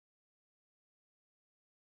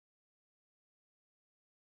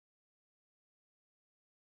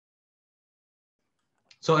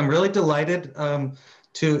So I'm really delighted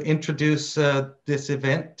to introduce this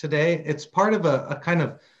event today. It's part of a kind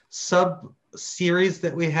of sub-series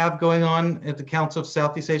that we have going on at the Council of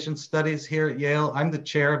Southeast Asian Studies here at Yale. I'm the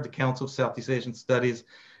chair of the Council of Southeast Asian Studies,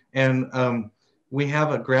 and we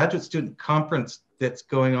have a graduate student conference that's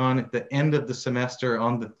going on at the end of the semester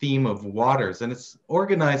on the theme of waters, and it's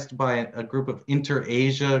organized by a group of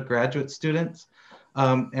inter-Asia graduate students.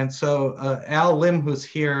 And so Al Lim, who's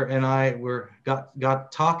here, and I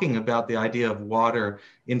got talking about the idea of water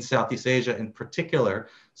in Southeast Asia in particular.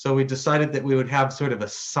 So we decided that we would have sort of a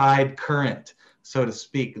side current, so to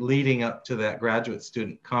speak, leading up to that graduate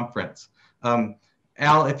student conference.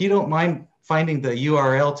 Al, if you don't mind finding the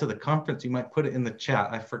URL to the conference, you might put it in the chat.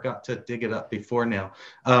 I forgot to dig it up before now.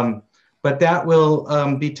 But that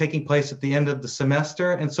will be taking place at the end of the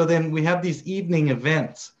semester. And so then we have these evening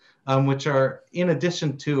events, which are in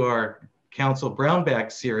addition to our Council Brown Bag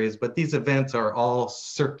series, but these events are all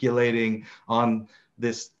circulating on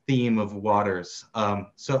this theme of waters.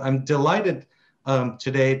 So I'm delighted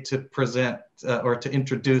today to present or to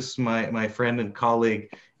introduce my friend and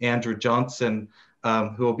colleague, Andrew Johnson,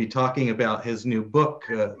 who will be talking about his new book,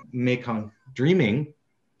 Mekong Dreaming.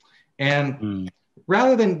 And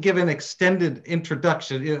rather than give an extended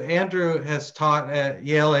introduction, Andrew has taught at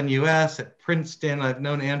Yale and US, at Princeton. I've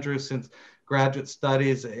known Andrew since graduate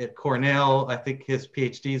studies at Cornell. I think his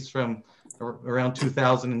PhD's from around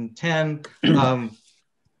 2010.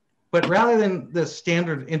 But rather than the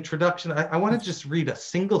standard introduction, I want to just read a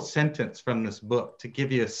single sentence from this book to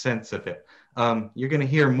give you a sense of it. You're going to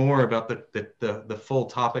hear more about the full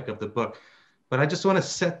topic of the book, but I just want to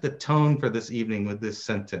set the tone for this evening with this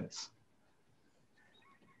sentence.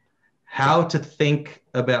 How to think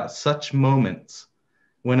about such moments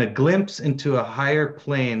when a glimpse into a higher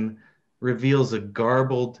plane reveals a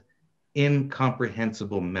garbled,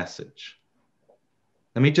 incomprehensible message.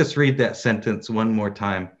 Let me just read that sentence one more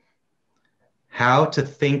time. How to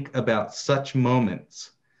think about such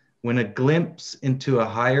moments when a glimpse into a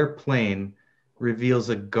higher plane reveals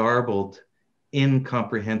a garbled,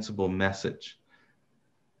 incomprehensible message.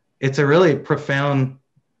 It's a really profound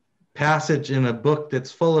passage in a book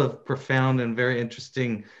that's full of profound and very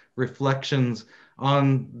interesting reflections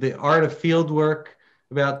on the art of field work,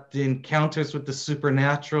 about the encounters with the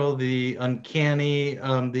supernatural, the uncanny,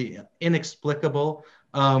 the inexplicable,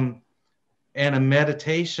 and a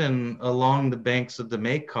meditation along the banks of the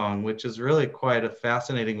Mekong, which is really quite a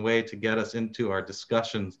fascinating way to get us into our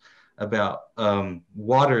discussions about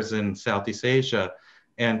waters in Southeast Asia.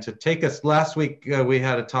 And to take us, last week we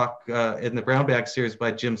had a talk in the Brown Bag series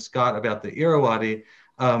by Jim Scott about the Irrawaddy.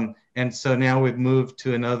 And so now we've moved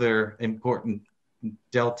to another important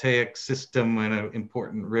deltaic system and an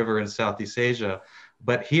important river in Southeast Asia.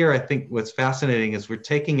 But here I think what's fascinating is we're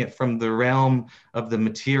taking it from the realm of the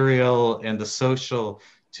material and the social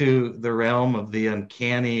to the realm of the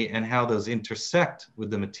uncanny and how those intersect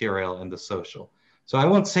with the material and the social. So I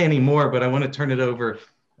won't say any more, but I want to turn it over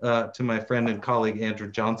to my friend and colleague,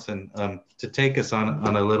 Andrew Johnson, to take us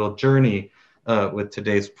on a little journey with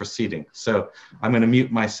today's proceeding. So I'm going to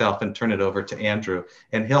mute myself and turn it over to Andrew.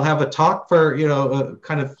 And he'll have a talk for, a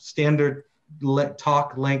kind of standard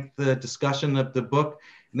talk length discussion of the book.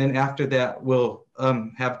 And then after that, we'll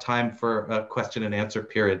have time for a question and answer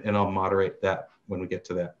period, and I'll moderate that when we get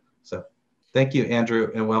to that. So thank you,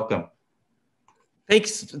 Andrew, and welcome.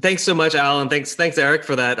 Thanks so much, Alan. Thanks, Eric,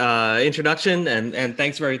 for that introduction, and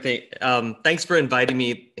thanks for everything. Thanks for inviting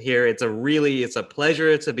me here. It's a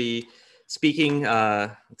pleasure to be speaking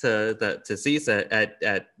to CEAS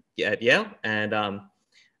at Yale, and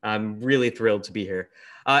I'm really thrilled to be here.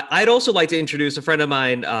 I'd also like to introduce a friend of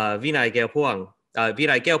mine, Vinay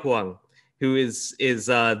Gelpuang, who is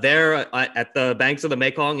there at the banks of the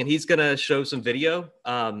Mekong, and he's going to show some video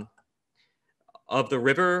of the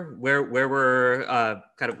river where we're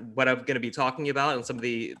kind of what I'm going to be talking about, and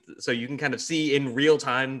so you can kind of see in real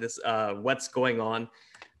time this what's going on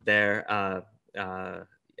there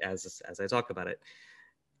as I talk about it.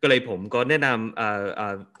 ก็เลยผมก็แนะน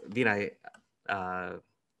ำวินัย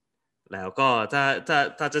แล้วก็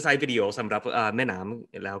ถ้าจะใช้วิดีโอสำหรับแม่น้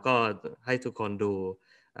ำแล้วก็ให้ทุกคนดู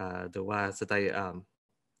ว่าสไตล์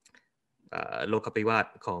โลกภิวัต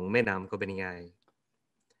น์ของแม่น้ำก็เป็นยังไง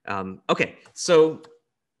Okay, so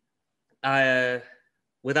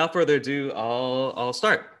without further ado, I'll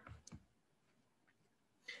start.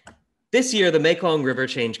 This year, the Mekong River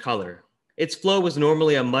changed color. Its flow was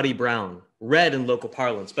normally a muddy brown, red in local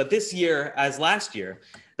parlance, but this year, as last year,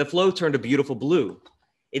 the flow turned a beautiful blue.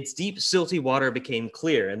 Its deep, silty water became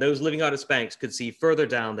clear, and those living on its banks could see further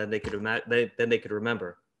down than they could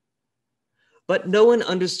remember. But no one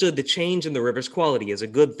understood the change in the river's quality as a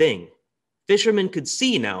good thing. Fishermen could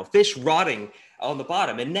see now fish rotting on the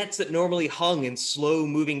bottom, and nets that normally hung in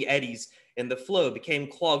slow-moving eddies in the flow became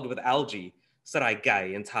clogged with algae, sarai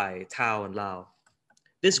gai in Thai, Tao and Lao.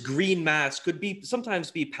 This green mass could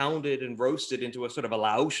sometimes be pounded and roasted into a sort of a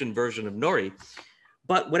Laotian version of nori,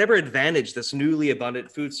 but whatever advantage this newly abundant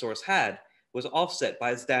food source had was offset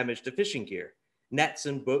by its damage to fishing gear. Nets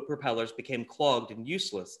and boat propellers became clogged and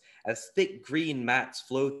useless as thick green mats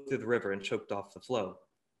flowed through the river and choked off the flow.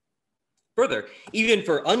 Further, even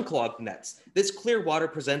for unclogged nets, this clear water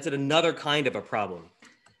presented another kind of a problem.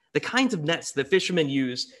 The kinds of nets that fishermen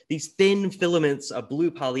use, these thin filaments of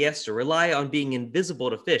blue polyester, rely on being invisible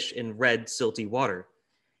to fish in red, silty water.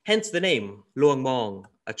 Hence the name, luang mong,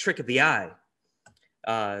 a trick of the eye.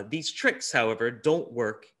 These tricks, however, don't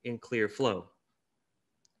work in clear flow.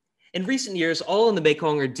 In recent years, all in the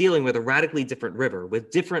Mekong are dealing with a radically different river, with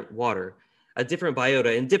different water, a different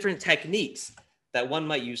biota, and different techniques that one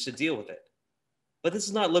might use to deal with it. But this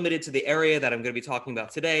is not limited to the area that I'm going to be talking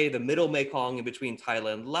about today, the middle Mekong in between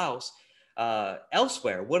Thailand and Laos.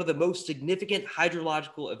 Elsewhere, one of the most significant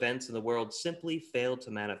hydrological events in the world simply failed to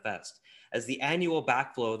manifest as the annual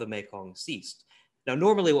backflow of the Mekong ceased. Now,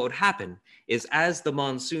 normally what would happen is as the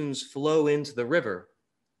monsoons flow into the river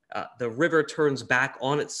turns back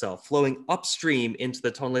on itself, flowing upstream into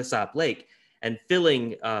the Tonle Sap Lake and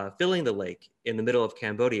filling the lake in the middle of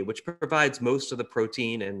Cambodia, which provides most of the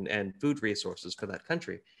protein and food resources for that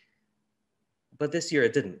country. But this year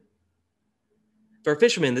it didn't. For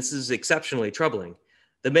fishermen, this is exceptionally troubling.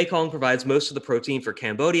 The Mekong provides most of the protein for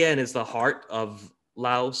Cambodia and is the heart of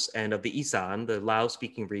Laos and of the Isan, the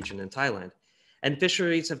Lao-speaking region in Thailand. And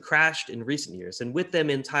fisheries have crashed in recent years, and with them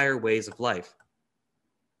entire ways of life.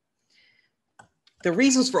 The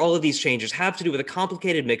reasons for all of these changes have to do with a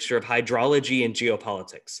complicated mixture of hydrology and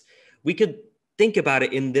geopolitics. We could think about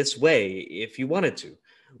it in this way if you wanted to.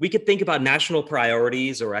 We could think about national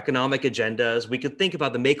priorities or economic agendas. We could think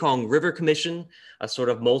about the Mekong River Commission, a sort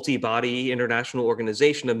of multi-body international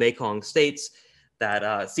organization of Mekong states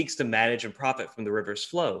that seeks to manage and profit from the river's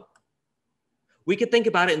flow. We could think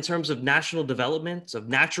about it in terms of national development, of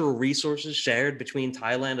natural resources shared between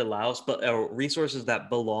Thailand and Laos, but resources that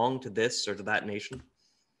belong to this or to that nation.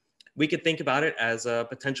 We could think about it as a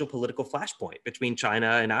potential political flashpoint between China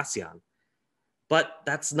and ASEAN. But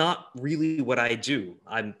that's not really what I do.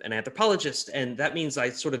 I'm an anthropologist, and that means I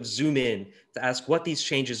sort of zoom in to ask what these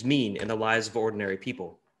changes mean in the lives of ordinary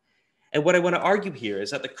people. And what I want to argue here is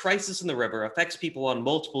that the crisis in the river affects people on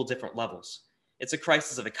multiple different levels. It's a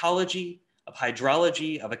crisis of ecology, of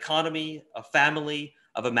hydrology, of economy, of family,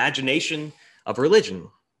 of imagination, of religion.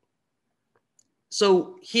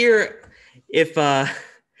 So here, if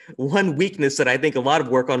one weakness that I think a lot of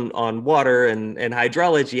work on water and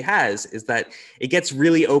hydrology has is that it gets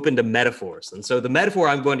really open to metaphors. And so the metaphor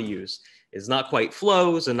I'm going to use is not quite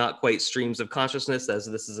flows and not quite streams of consciousness, as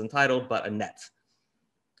this is entitled, but a net.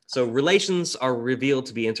 So relations are revealed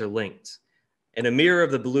to be interlinked. In a mirror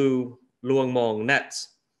of the blue luang mong nets,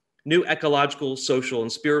 new ecological, social,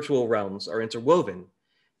 and spiritual realms are interwoven.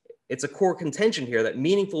 It's a core contention here that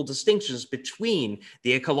meaningful distinctions between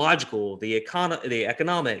the ecological, the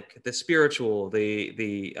economic, the spiritual,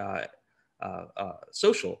 the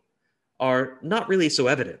social are not really so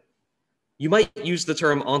evident. You might use the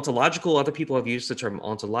term ontological. Other people have used the term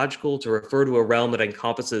ontological to refer to a realm that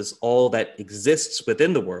encompasses all that exists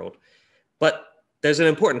within the world. But there's an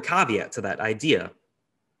important caveat to that idea.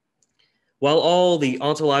 While all the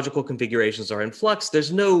ontological configurations are in flux,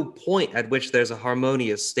 there's no point at which there's a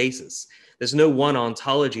harmonious stasis. There's no one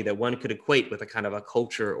ontology that one could equate with a kind of a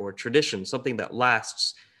culture or tradition, something that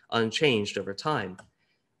lasts unchanged over time.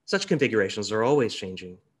 Such configurations are always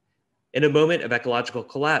changing. In a moment of ecological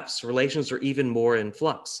collapse, relations are even more in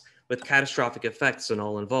flux, with catastrophic effects on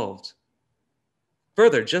all involved.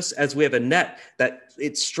 Further, just as we have a net that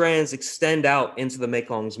its strands extend out into the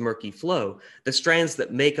Mekong's murky flow, the strands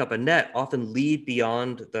that make up a net often lead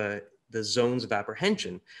beyond the zones of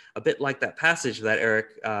apprehension, a bit like that passage that Eric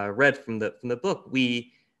read from the book.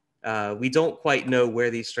 We don't quite know where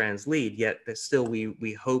these strands lead, yet still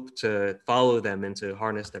we hope to follow them and to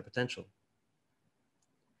harness their potential.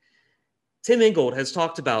 Tim Ingold has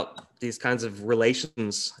talked about these kinds of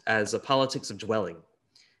relations as a politics of dwelling.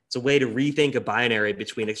 It's a way to rethink a binary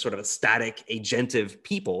between a sort of a static, agentive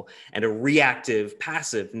people and a reactive,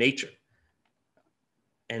 passive nature.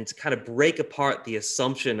 And to kind of break apart the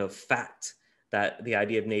assumption of fact that the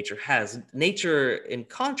idea of nature has. Nature, in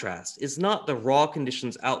contrast, is not the raw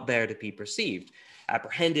conditions out there to be perceived,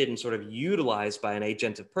 apprehended and sort of utilized by an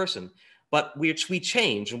agentive person, but which we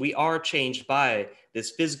change, and we are changed by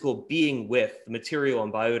this physical being with the material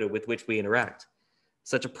and biota with which we interact.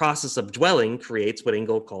 Such a process of dwelling creates what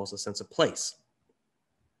Ingold calls a sense of place.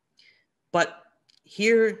 But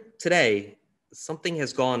here today, something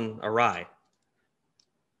has gone awry.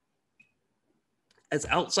 As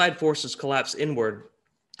outside forces collapse inward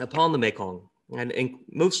upon the Mekong, and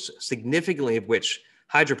most significantly of which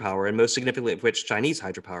hydropower, and most significantly of which Chinese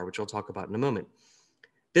hydropower, which I'll talk about in a moment,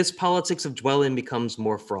 this politics of dwelling becomes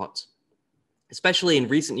more fraught. Especially in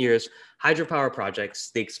recent years, hydropower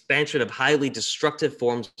projects, the expansion of highly destructive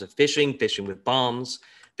forms of fishing, fishing with bombs,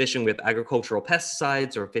 fishing with agricultural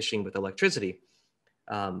pesticides, or fishing with electricity,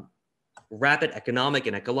 rapid economic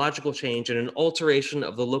and ecological change, and an alteration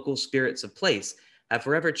of the local spirits of place have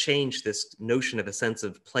forever changed this notion of a sense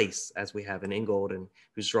of place as we have in Ingold, and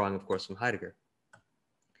who's drawing, of course, from Heidegger.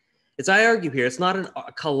 As I argue here, it's not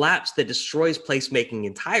a collapse that destroys placemaking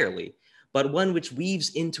entirely, but one which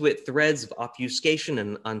weaves into it threads of obfuscation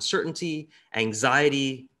and uncertainty,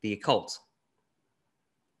 anxiety, the occult.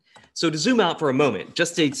 So to zoom out for a moment,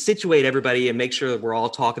 just to situate everybody and make sure that we're all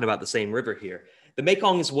talking about the same river here, the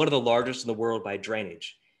Mekong is one of the largest in the world by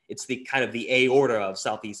drainage. It's the kind of the aorta of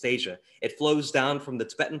Southeast Asia. It flows down from the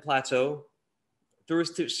Tibetan Plateau through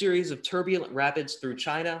a series of turbulent rapids through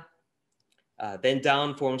China, then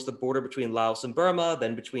down forms the border between Laos and Burma,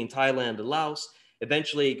 then between Thailand and Laos.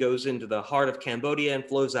 Eventually it goes into the heart of Cambodia and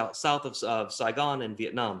flows out south of Saigon and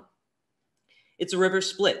Vietnam. It's a river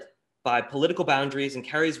split by political boundaries and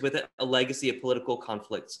carries with it a legacy of political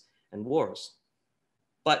conflicts and wars.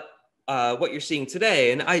 But what you're seeing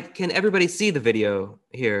today, and can everybody see the video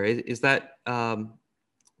here? Is that, can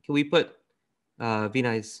we put Kun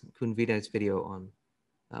Vinay's video on?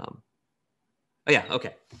 Oh yeah,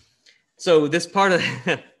 okay. So this part of,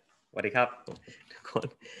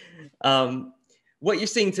 what you're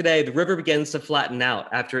seeing today, the river begins to flatten out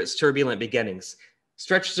after its turbulent beginnings.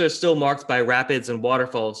 Stretches are still marked by rapids and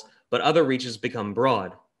waterfalls, but other reaches become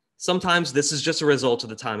broad. Sometimes this is just a result of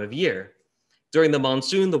the time of year. During the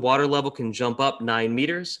monsoon, the water level can jump up 9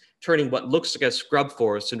 meters, turning what looks like a scrub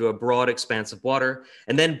forest into a broad expanse of water,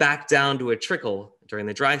 and then back down to a trickle during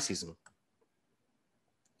the dry season.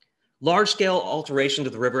 Large-scale alteration to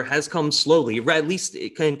the river has come slowly, at least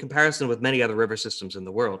in comparison with many other river systems in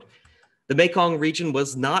the world. The Mekong region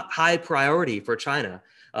was not high priority for China,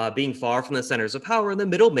 being far from the centers of power. In the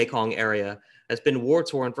middle Mekong area has been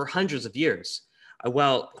war-torn for hundreds of years.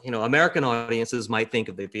 Well, American audiences might think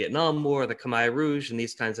of the Vietnam War, the Khmer Rouge, and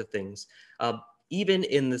these kinds of things. Even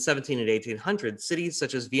in the 17 and 1800s, cities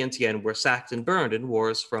such as Vientiane were sacked and burned in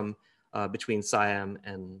wars from between Siam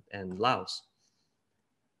and Laos.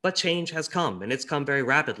 But change has come, and it's come very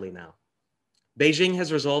rapidly now. Beijing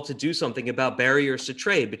has resolved to do something about barriers to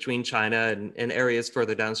trade between China and areas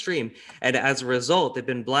further downstream. And as a result, they've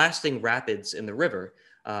been blasting rapids in the river,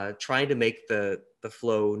 trying to make the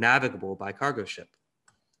flow navigable by cargo ship.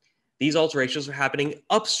 These alterations are happening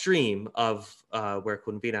upstream of where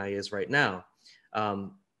Kun Vinay is right now,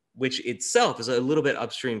 which itself is a little bit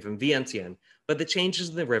upstream from Vientiane, but the changes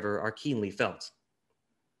in the river are keenly felt.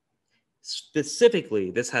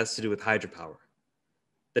 Specifically, this has to do with hydropower.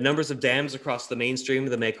 The numbers of dams across the mainstream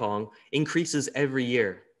of the Mekong increases every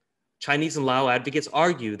year. Chinese and Lao advocates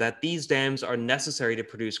argue that these dams are necessary to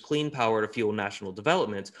produce clean power to fuel national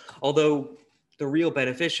development, although the real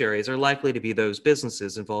beneficiaries are likely to be those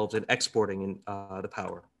businesses involved in exporting the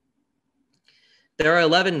power. There are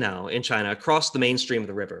 11 now in China across the mainstream of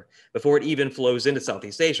the river before it even flows into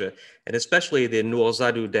Southeast Asia, and especially the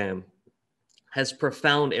Nuozadu Dam has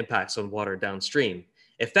profound impacts on water downstream,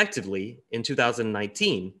 effectively in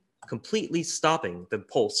 2019, completely stopping the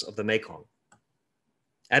pulse of the Mekong.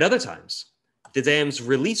 At other times, the dams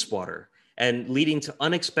release water and leading to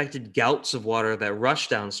unexpected gouts of water that rush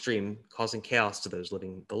downstream, causing chaos to those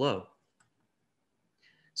living below.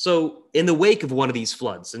 So in the wake of one of these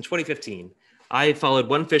floods in 2015, I followed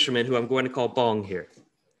one fisherman who I'm going to call Bong here.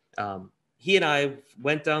 He and I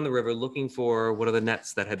went down the river looking for one of the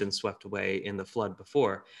nets that had been swept away in the flood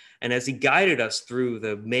before. And as he guided us through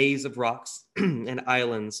the maze of rocks and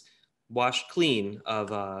islands washed clean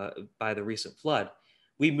by the recent flood,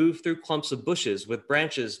 we moved through clumps of bushes with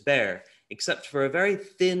branches bare, except for a very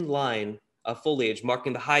thin line of foliage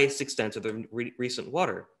marking the highest extent of the recent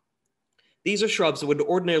water. These are shrubs that would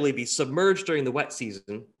ordinarily be submerged during the wet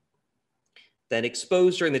season, then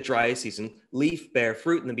exposed during the dry season, leaf, bear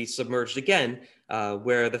fruit, and then be submerged again,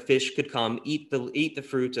 where the fish could come, eat the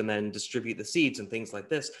fruit, and then distribute the seeds and things like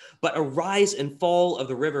this. But a rise and fall of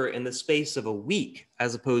the river in the space of a week,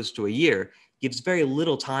 as opposed to a year, gives very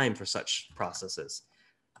little time for such processes.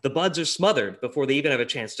 The buds are smothered before they even have a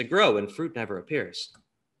chance to grow, and fruit never appears.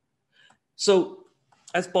 So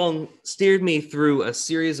as Bong steered me through a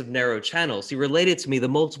series of narrow channels, he related to me the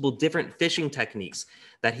multiple different fishing techniques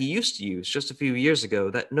that he used to use just a few years ago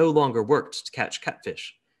that no longer worked to catch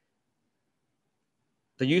catfish.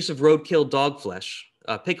 The use of roadkill dog flesh,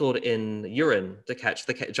 pickled in urine to catch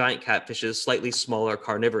the giant catfish's slightly smaller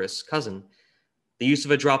carnivorous cousin. The use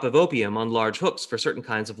of a drop of opium on large hooks for certain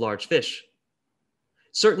kinds of large fish.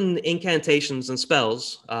 Certain incantations and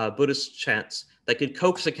spells, Buddhist chants, that could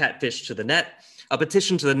coax a catfish to the net, a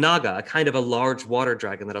petition to the Naga, a kind of a large water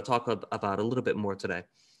dragon that I'll talk about a little bit more today,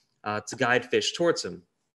 to guide fish towards him.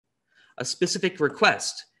 A specific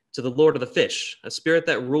request to the Lord of the Fish, a spirit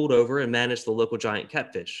that ruled over and managed the local giant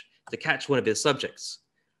catfish, to catch one of his subjects,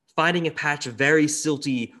 finding a patch of very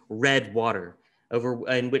silty red water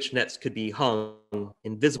in which nets could be hung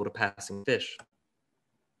invisible to passing fish.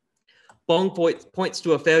 Bong points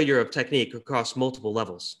to a failure of technique across multiple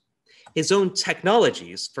levels. His own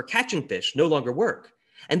technologies for catching fish no longer work.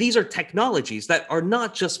 And these are technologies that are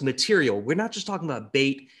not just material. We're not just talking about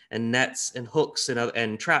bait and nets and hooks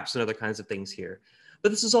and traps and other kinds of things here.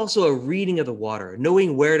 But this is also a reading of the water,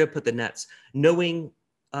 knowing where to put the nets, knowing,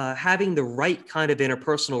 having the right kind of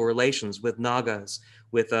interpersonal relations with Nagas,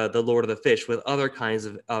 with the Lord of the Fish, with other kinds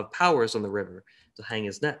of powers on the river to hang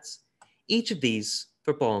his nets. Each of these,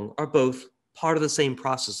 for Bong, are both part of the same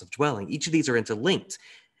process of dwelling. Each of these are interlinked,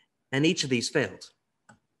 and each of these failed.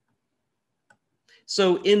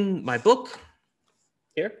 So in my book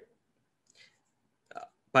here,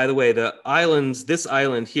 by the way, this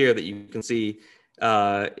island here that you can see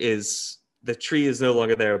is, the tree is no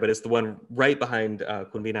longer there, but it's the one right behind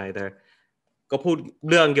Kun Vinay there. ก็พูด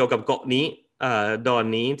เรื่องเกี่ยวกับเกาะนี้ดอน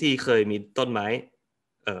นี้ที่เคยมีต้นไม้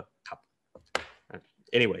ครับ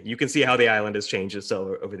Anyway, you can see how the island has changed itself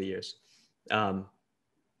over the years.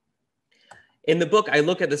 In the book, I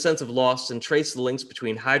look at the sense of loss and trace the links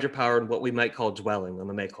between hydropower and what we might call dwelling on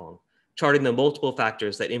the Mekong, charting the multiple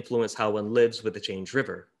factors that influence how one lives with the changed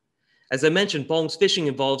river. As I mentioned, Bong's fishing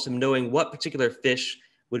involves him knowing what particular fish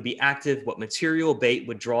would be active, what material bait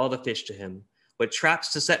would draw the fish to him, what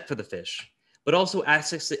traps to set for the fish, but also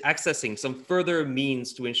accessing some further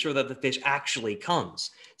means to ensure that the fish actually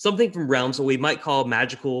comes, something from realms that we might call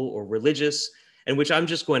magical or religious, and which I'm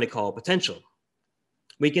just going to call potential.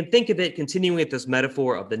 We can think of it, continuing with this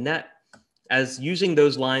metaphor of the net, as using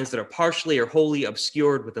those lines that are partially or wholly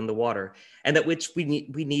obscured within the water, and that which we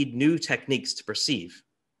need new techniques to perceive.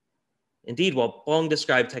 Indeed, while Bong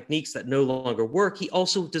described techniques that no longer work, he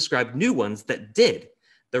also described new ones that did.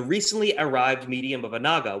 The recently arrived medium of a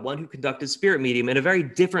Naga, one who conducted spirit medium in a very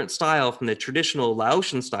different style from the traditional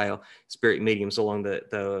Laotian style spirit mediums along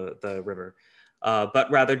the river, but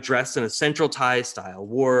rather dressed in a central Thai style,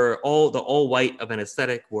 wore all white of an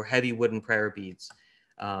aesthetic, wore heavy wooden prayer beads.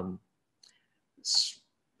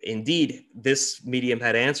 Indeed, this medium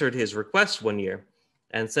had answered his request one year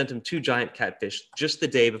and sent him 2 giant catfish just the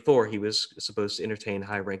day before he was supposed to entertain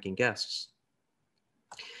high-ranking guests.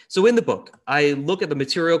 So in the book, I look at the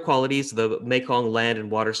material qualities of the Mekong land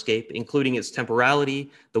and waterscape, including its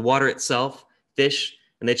temporality, the water itself, fish,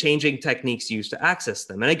 and the changing techniques used to access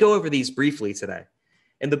them. And I go over these briefly today.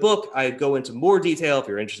 In the book, I go into more detail, if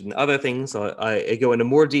you're interested in other things, I go into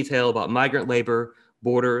more detail about migrant labor,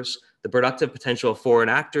 borders, the productive potential of foreign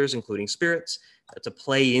actors, including spirits, to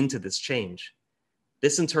play into this change.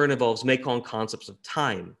 This in turn involves Mekong concepts of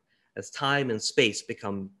time, as time and space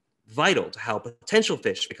become vital to how potential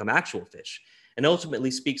fish become actual fish, and ultimately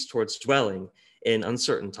speaks towards dwelling in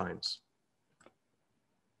uncertain times.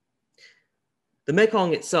 The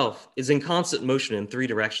Mekong itself is in constant motion in 3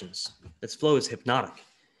 directions. Its flow is hypnotic.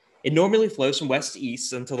 It normally flows from west to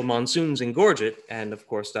east until the monsoons engorge it, and of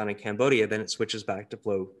course down in Cambodia, then it switches back to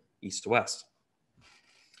flow east to west.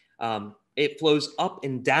 It flows up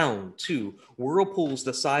and down too. Whirlpools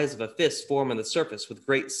the size of a fist form on the surface with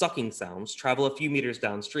great sucking sounds, travel a few meters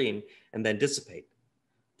downstream, and then dissipate.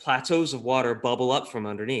 Plateaus of water bubble up from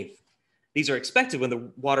underneath. These are expected when the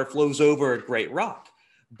water flows over a great rock,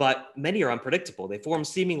 but many are unpredictable. They form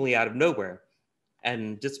seemingly out of nowhere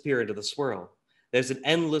and disappear into the swirl. There's an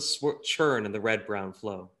endless churn in the red-brown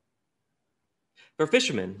flow. For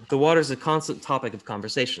fishermen, the water is a constant topic of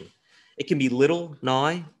conversation. It can be little,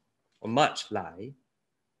 nigh, or much, lai.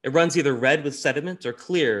 It runs either red with sediment or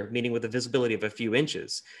clear, meaning with a visibility of a few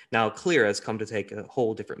inches. Now, clear has come to take a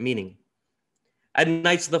whole different meaning. At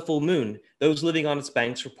nights of the full moon, those living on its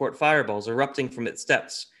banks report fireballs erupting from its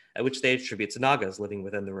depths, at which they attribute to Nagas living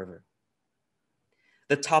within the river.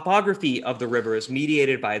 The topography of the river is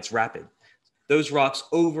mediated by its rapid, those rocks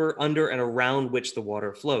over, under, and around which the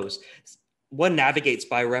water flows. one navigates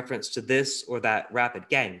by reference to this or that rapid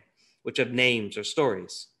gang, which have names or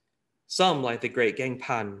stories. Some, like the Great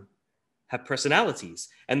Gangpan, have personalities,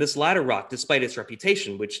 and this latter rock, despite its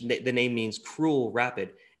reputation, which the name means cruel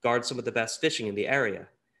rapid, guards some of the best fishing in the area.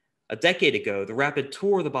 A decade ago, the rapid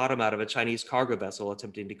tore the bottom out of a Chinese cargo vessel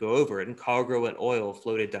attempting to go over it, and cargo and oil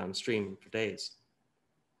floated downstream for days.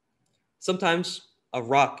 Sometimes a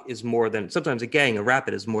rapid is more than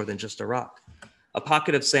just a rock. A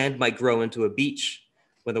pocket of sand might grow into a beach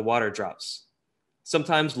when the water drops.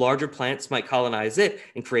 Sometimes larger plants might colonize it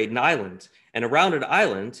and create an island, and around an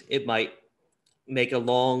island, it might make a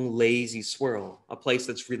long, lazy swirl, a place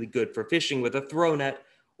that's really good for fishing with a throw net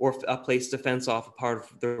or a place to fence off a part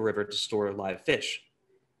of the river to store live fish.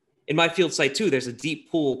 In my field site too, there's a deep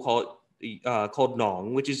pool called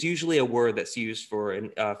Nong, which is usually a word that's used for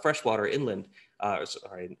freshwater inland,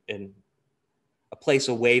 in a place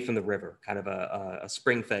away from the river, kind of a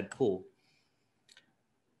spring-fed pool.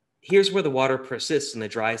 Here's where the water persists in the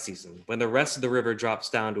dry season, when the rest of the river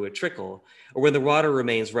drops down to a trickle, or when the water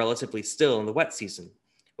remains relatively still in the wet season,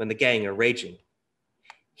 when the gang are raging.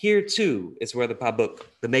 Here too is where the pabuk,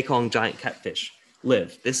 the Mekong giant catfish,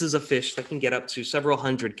 live. This is a fish that can get up to several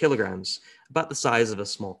hundred kilograms, about the size of a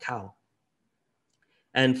small cow.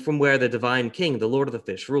 And from where the divine king, the lord of the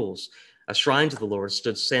fish, rules, a shrine to the Lord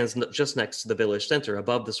stands just next to the village center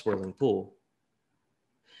above the swirling pool.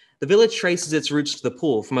 The village traces its roots to the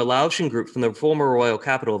pool from a Laotian group from the former royal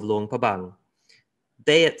capital of Luang Prabang.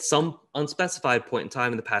 They, at some unspecified point in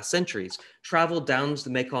time in the past centuries, traveled down the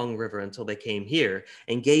Mekong River until they came here,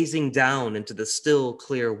 and gazing down into the still,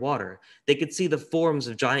 clear water, they could see the forms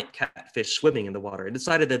of giant catfish swimming in the water and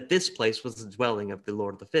decided that this place was the dwelling of the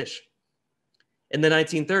Lord of the Fish. In the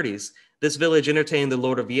 1930s, this village entertained the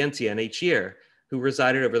Lord of Vientiane each year, who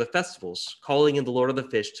resided over the festivals, calling in the Lord of the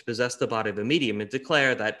Fish to possess the body of a medium and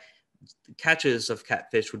declare that catches of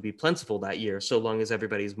catfish would be plentiful that year, so long as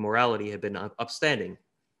everybody's morality had been upstanding.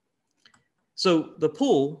 So the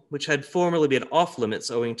pool, which had formerly been off limits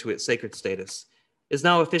owing to its sacred status, is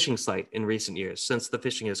now a fishing site in recent years, since the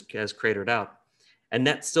fishing has cratered out, and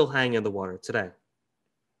nets still hang in the water today.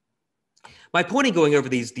 My point in going over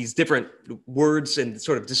these different words and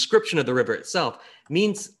sort of description of the river itself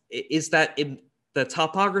is that the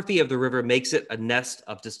topography of the river makes it a nest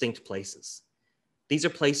of distinct places. These are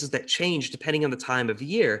places that change depending on the time of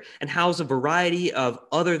year and house a variety of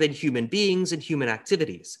other than human beings and human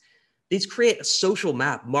activities. These create a social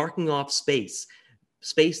map marking off space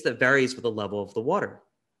that varies with the level of the water.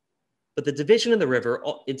 But the division of the river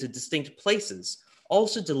into distinct places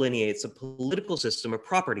also delineates a political system of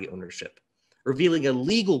property ownership, revealing a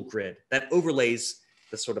legal grid that overlays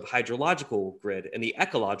the sort of hydrological grid and the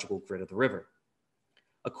ecological grid of the river.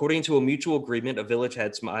 According to a mutual agreement of village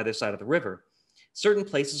heads from either side of the river, certain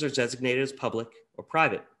places are designated as public or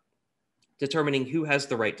private, determining who has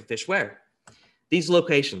the right to fish where. These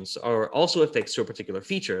locations are also affixed to a particular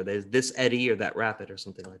feature. There's this eddy or that rapid or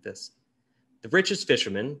something like this. The richest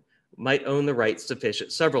fishermen might own the rights to fish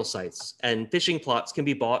at several sites, and fishing plots can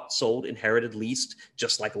be bought, sold, inherited, leased,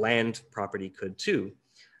 just like land property could too.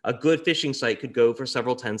 A good fishing site could go for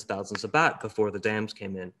several tens of thousands of baht before the dams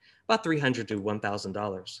came in, about $300 to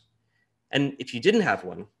 $1,000. And if you didn't have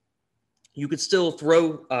one, you could still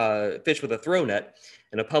throw fish with a throw net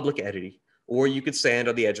in a public eddy, or you could stand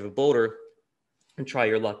on the edge of a boulder and try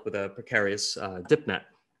your luck with a precarious dip net.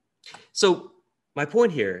 So my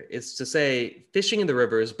point here is to say fishing in the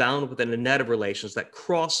river is bound within a net of relations that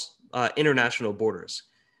cross international borders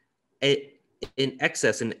in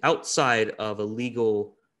excess and outside of a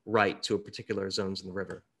legal right to a particular zones in the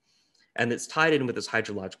river. And it's tied in with its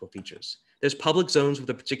hydrological features. There's public zones with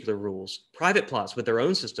the particular rules, private plots with their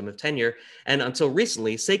own system of tenure, and until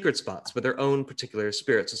recently, sacred spots with their own particular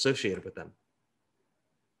spirits associated with them.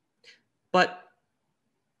 But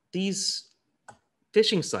these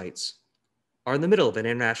fishing sites are in the middle of an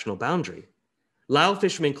international boundary. Lao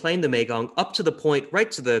fishermen claim the Mekong up to the point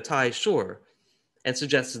right to the Thai shore and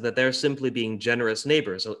suggested that they're simply being generous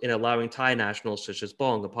neighbors in allowing Thai nationals such as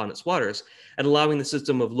Bong upon its waters and allowing the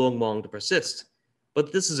system of Luang Mong to persist.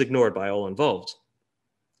 But this is ignored by all involved.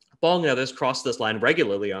 Bong and others cross this line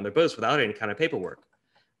regularly on their boats without any kind of paperwork.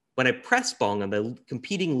 When I pressed Bong on the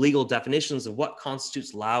competing legal definitions of what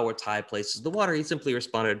constitutes Lao or Thai places of the water, he simply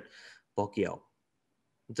responded, Bok Yale.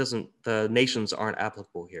 The nations aren't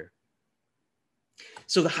applicable here.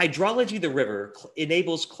 So the hydrology of the river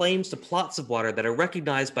enables claims to plots of water that are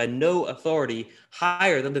recognized by no authority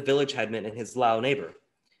higher than the village headman and his Lao neighbor.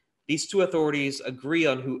 These two authorities agree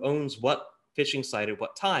on who owns what fishing site at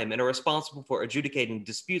what time and are responsible for adjudicating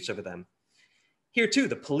disputes over them. Here too,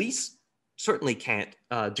 the police certainly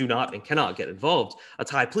do not and cannot get involved. A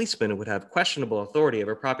Thai policeman would have questionable authority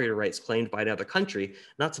over property rights claimed by another country,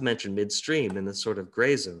 not to mention midstream in this sort of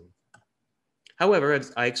gray zone. However,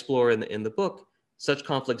 as I explore in the book, such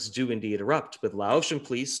conflicts do indeed erupt, with Laotian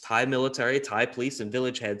police, Thai military, Thai police, and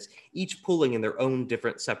village heads each pulling in their own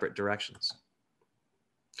different separate directions.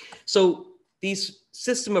 So these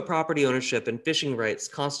system of property ownership and fishing rights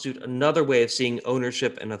constitute another way of seeing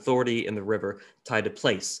ownership and authority in the river tied to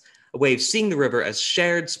place, a way of seeing the river as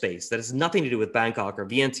shared space that has nothing to do with Bangkok or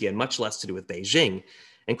Vientiane, much less to do with Beijing,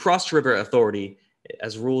 and cross-river authority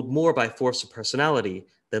as ruled more by force of personality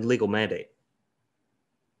than legal mandate.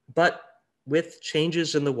 But with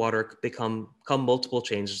changes in the water come multiple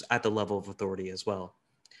changes at the level of authority as well.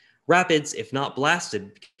 Rapids, if not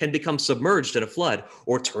blasted, can become submerged in a flood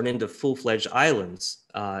or turn into full-fledged islands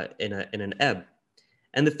in an ebb.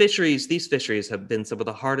 And these fisheries have been some of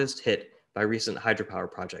the hardest hit by recent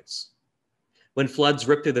hydropower projects. When floods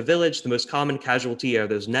rip through the village, the most common casualty are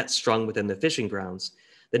those nets strung within the fishing grounds.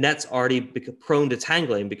 The nets already become prone to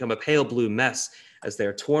tangling become a pale blue mess as they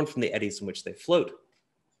are torn from the eddies in which they float.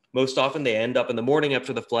 Most often they end up in the morning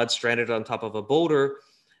after the flood stranded on top of a boulder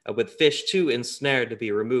with fish too ensnared to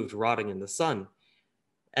be removed rotting in the sun.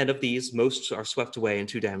 And of these, most are swept away and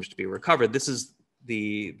too damaged to be recovered. This is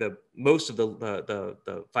the most of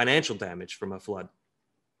the financial damage from a flood.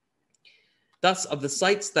 Thus, of the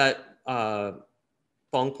sites that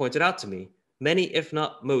Fong pointed out to me, many, if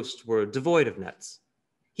not most, were devoid of nets.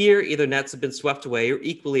 Here, either nets have been swept away or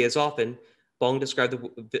equally as often, Fong described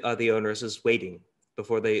the owners as waiting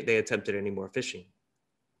before they attempted any more fishing.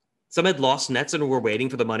 Some had lost nets and were waiting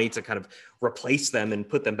for the money to kind of replace them and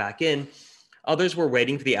put them back in. Others were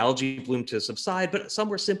waiting for the algae bloom to subside, but some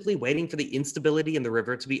were simply waiting for the instability in the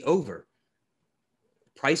river to be over.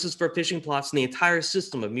 Prices for fishing plots and the entire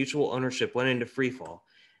system of mutual ownership went into freefall,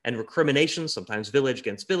 and recriminations, sometimes village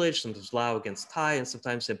against village, sometimes Lao against Thai, and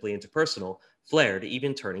sometimes simply interpersonal, flared,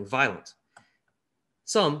 even turning violent.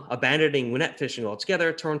 Some, abandoning net fishing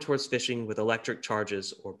altogether, turned towards fishing with electric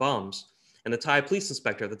charges or bombs, and the Thai police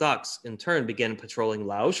inspector at the docks, in turn, began patrolling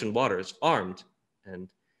Laotian waters, armed and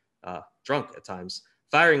drunk at times,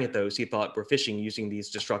 firing at those he thought were fishing using these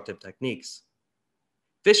destructive techniques.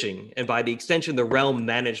 Fishing, and by the extension the realm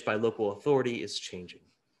managed by local authority, is changing.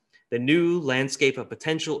 The new landscape of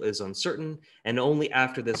potential is uncertain, and only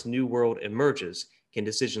after this new world emerges can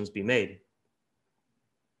decisions be made.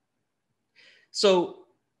 So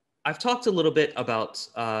I've talked a little bit about,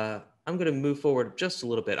 I'm going to move forward just a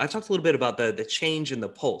little bit. I talked a little bit about the change in the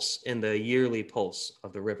pulse, in the yearly pulse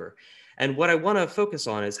of the river. And what I want to focus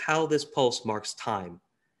on is how this pulse marks time.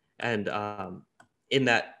 And in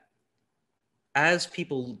that, as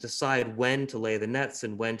people decide when to lay the nets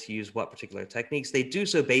and when to use what particular techniques, they do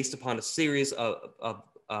so based upon a series of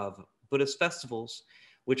Buddhist festivals,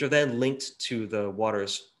 which are then linked to the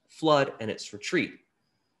water's flood and its retreat.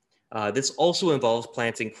 This also involves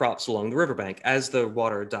planting crops along the riverbank. As the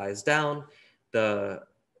water dies down,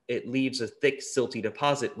 it leaves a thick, silty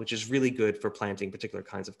deposit, which is really good for planting particular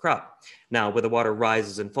kinds of crop. Now, where the water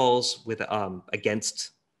rises and falls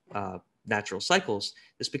against natural cycles,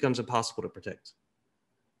 this becomes impossible to predict.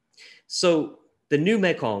 So the new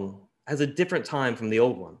Mekong has a different time from the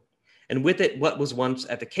old one. And with it, what was once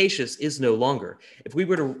efficacious is no longer. If we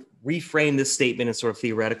were to reframe this statement in sort of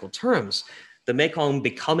theoretical terms, the Mekong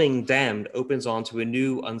becoming dammed opens onto a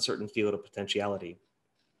new uncertain field of potentiality.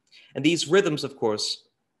 And these rhythms, of course,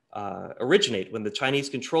 originate when the Chinese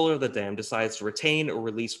controller of the dam decides to retain or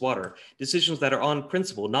release water, decisions that are on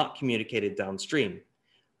principle not communicated downstream.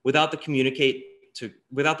 Without the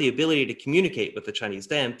ability to communicate with the Chinese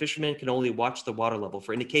dam, fishermen can only watch the water level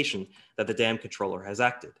for indication that the dam controller has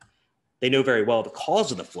acted. They know very well the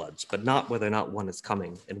cause of the floods, but not whether or not one is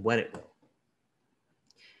coming and when it will.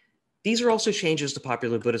 These are also changes to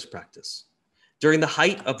popular Buddhist practice. During the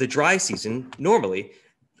height of the dry season, normally,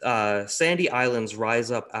 sandy islands rise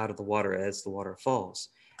up out of the water as the water falls.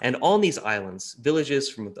 And on these islands, villages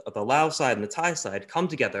from the Lao side and the Thai side come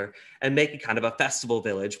together and make a kind of a festival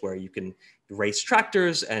village where you can race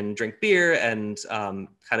tractors and drink beer and kind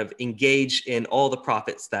of engage in all the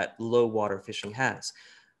profits that low water fishing has.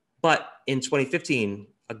 But in 2015,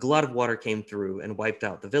 a glut of water came through and wiped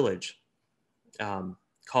out the village,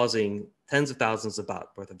 causing tens of thousands of baht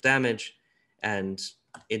worth of damage and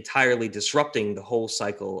entirely disrupting the whole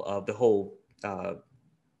cycle of the whole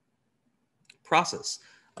process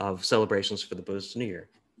of celebrations for the Buddhist New Year.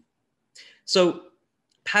 So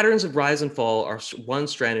patterns of rise and fall are one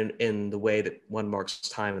strand in the way that one marks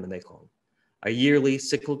time in the Mekong. A yearly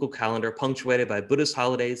cyclical calendar punctuated by Buddhist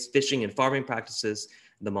holidays, fishing and farming practices,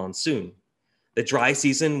 and the monsoon. The dry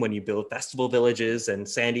season, when you build festival villages and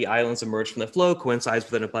sandy islands emerge from the flow, coincides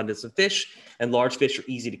with an abundance of fish, and large fish are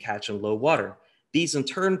easy to catch in low water. These in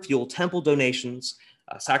turn fuel temple donations,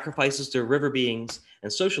 sacrifices to river beings,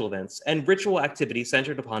 and social events, and ritual activity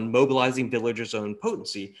centered upon mobilizing villagers' own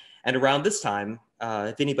potency. And around this time,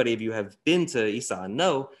 if anybody of you have been to Isan,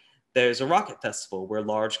 know there's a rocket festival where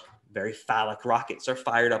large, very phallic rockets are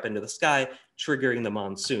fired up into the sky, triggering the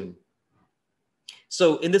monsoon.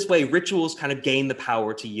 So in this way, rituals kind of gain the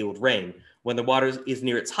power to yield rain when the water is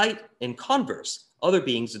near its height. In converse, other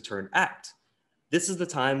beings in turn act. This is the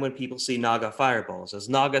time when people see Naga fireballs, as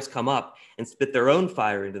Nagas come up and spit their own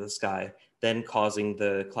fire into the sky, then causing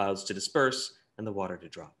the clouds to disperse and the water to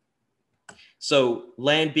drop. So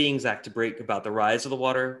land beings act to bring about the rise of the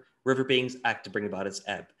water, river beings act to bring about its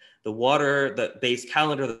ebb. The base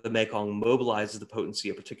calendar of the Mekong mobilizes the potency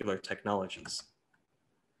of particular technologies.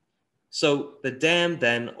 So the dam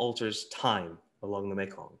then alters time along the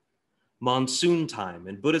Mekong. Monsoon time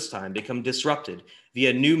and Buddhist time become disrupted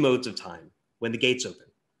via new modes of time, when the gates open,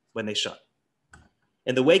 when they shut.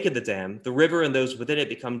 In the wake of the dam, the river and those within it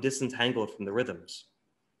become disentangled from the rhythms.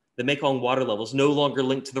 The Mekong water level is no longer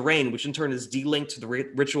linked to the rain, which in turn is delinked to the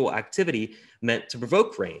ritual activity meant to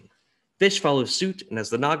provoke rain. Fish follow suit, and as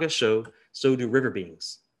the Nagas show, so do river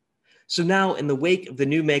beings. So now, in the wake of the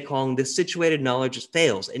new Mekong, this situated knowledge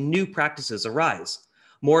fails and new practices arise.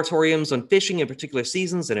 Moratoriums on fishing in particular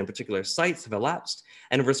seasons and in particular sites have elapsed,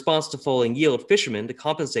 and in response to falling yield, fishermen, to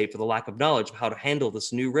compensate for the lack of knowledge of how to handle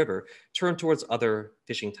this new river, turn towards other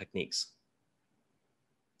fishing techniques.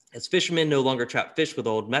 As fishermen no longer trap fish with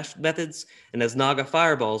old methods, and as Naga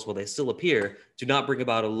fireballs, while they still appear, do not bring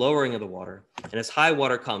about a lowering of the water, and as high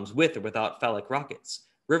water comes with or without phallic rockets,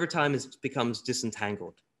 river time becomes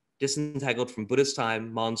disentangled from Buddhist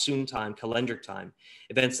time, monsoon time, calendric time.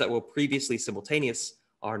 Events that were previously simultaneous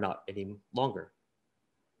are not any longer.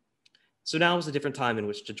 So now is a different time in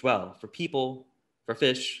which to dwell for people, for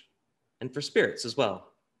fish, and for spirits as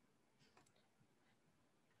well.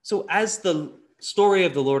 So as the story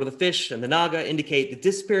of the Lord of the Fish and the Naga indicate, the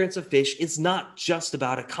disappearance of fish is not just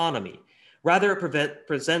about economy. Rather, it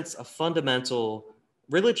presents a fundamental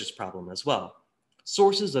religious problem as well.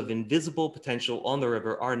 Sources of invisible potential on the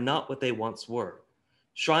river are not what they once were.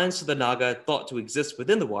 Shrines to the Naga thought to exist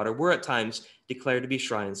within the water were at times declared to be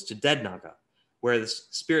shrines to dead Naga, where the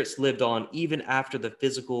spirits lived on even after the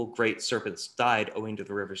physical great serpents died owing to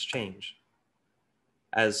the river's change.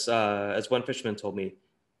 As one fisherman told me,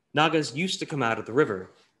 Nagas used to come out of the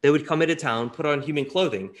river. They would come into town, put on human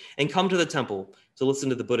clothing, and come to the temple to listen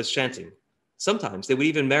to the Buddhist chanting. Sometimes they would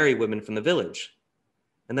even marry women from the village.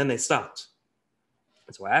 And then they stopped.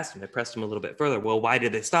 And so I asked him, I pressed him a little bit further, well, why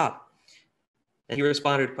did they stop? And he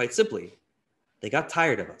responded quite simply, they got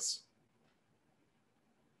tired of us.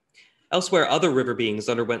 Elsewhere, other river beings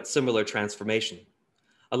underwent similar transformation.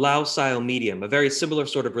 A Lao-style medium, a very similar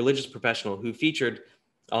sort of religious professional who featured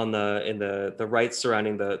in the rites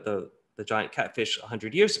surrounding the giant catfish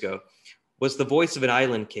 100 years ago, was the voice of an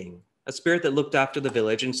island king, a spirit that looked after the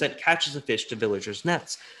village and sent catches of fish to villagers'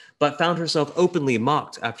 nets, but found herself openly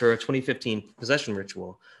mocked after a 2015 possession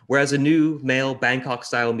ritual, whereas a new male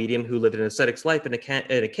Bangkok-style medium who lived an ascetic's life in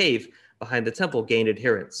a cave behind the temple gained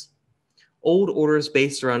adherents. Old orders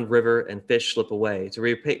based around river and fish slip away to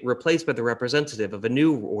be replaced by the representative of a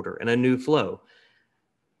new order and a new flow.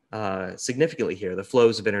 Significantly here, the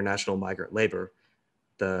flows of international migrant labor,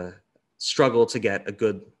 the struggle to get a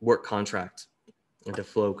good work contract and to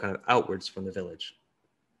flow kind of outwards from the village.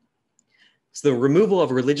 So the removal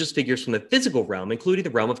of religious figures from the physical realm, including the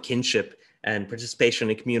realm of kinship and participation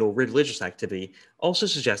in communal religious activity, also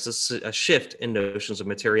suggests a shift in notions of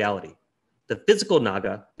materiality. The physical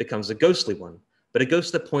Naga becomes a ghostly one, but a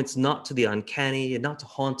ghost that points not to the uncanny and not to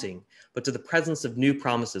haunting, but to the presence of new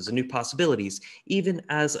promises and new possibilities, even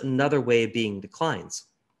as another way of being declines.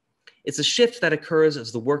 It's a shift that occurs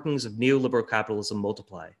as the workings of neoliberal capitalism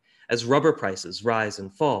multiply, as rubber prices rise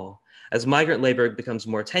and fall, as migrant labor becomes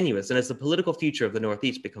more tenuous, and as the political future of the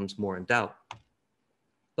Northeast becomes more in doubt.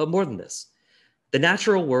 But more than this, the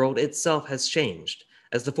natural world itself has changed,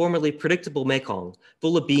 as the formerly predictable Mekong,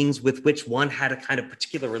 full of beings with which one had a kind of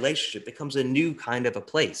particular relationship, becomes a new kind of a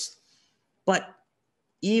place. But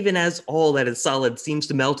even as all that is solid seems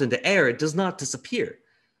to melt into air, it does not disappear.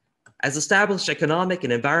 As established economic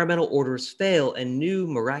and environmental orders fail and new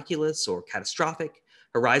miraculous or catastrophic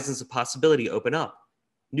horizons of possibility open up,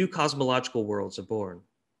 new cosmological worlds are born.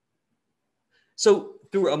 So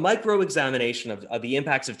through a micro-examination of the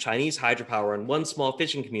impacts of Chinese hydropower on one small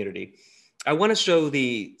fishing community, I want to show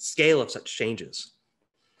the scale of such changes.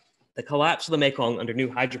 The collapse of the Mekong under new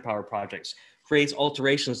hydropower projects creates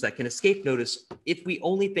alterations that can escape notice if we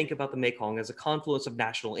only think about the Mekong as a confluence of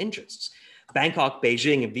national interests. Bangkok,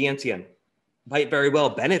 Beijing, and Vientiane might very well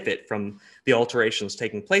benefit from the alterations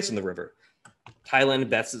taking place in the river. Thailand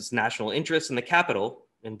invests its national interests in the capital,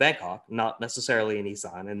 in Bangkok, not necessarily in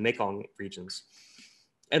Isan and Mekong regions.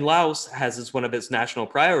 And Laos has as one of its national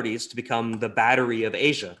priorities to become the battery of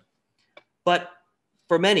Asia. But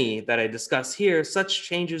for many that I discuss here, such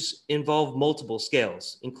changes involve multiple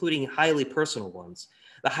scales, including highly personal ones.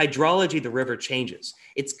 The hydrology of the river changes,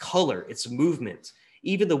 its color, its movement,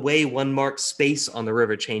 even the way one marks space on the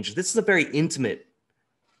river changes. This is a very intimate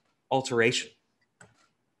alteration.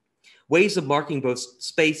 Ways of marking both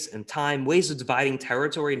space and time, ways of dividing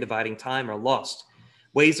territory and dividing time are lost.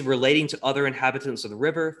 Ways of relating to other inhabitants of the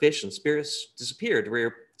river, fish and spirits disappear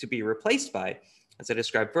to be replaced by, as I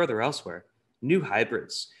described further elsewhere, new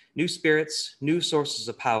hybrids, new spirits, new sources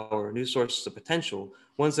of power, new sources of potential,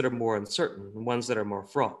 ones that are more uncertain, and ones that are more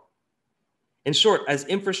fraught. In short, as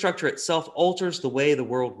infrastructure itself alters the way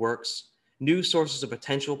the world works, new sources of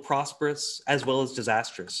potential, prosperous as well as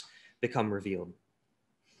disastrous, become revealed.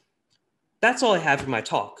 That's all I have for my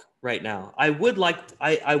talk right now. I would,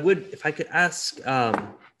 if I could ask,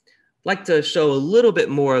 like to show a little bit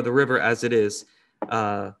more of the river as it is.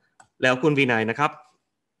 แล้วคุณวินัยนะครับ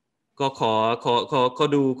ก็ขอ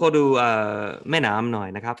ดูแม่น้ำหน่อย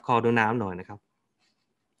นะครับขอดูน้ำหน่อยนะครับ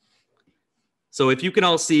So if you can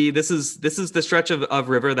all see, this is the stretch of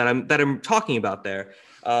river that I'm talking about there.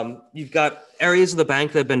 You've got areas of the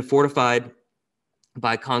bank that have been fortified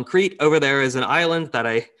by concrete. Over there is an island that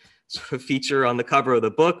I sort of feature on the cover of the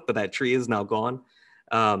book, but that tree is now gone.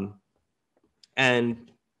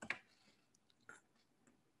 And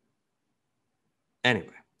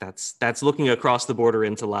anyway, that's looking across the border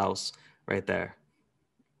into Laos right there.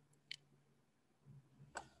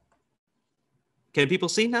 Can people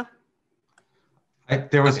see now?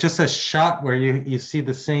 There was just a shot where you see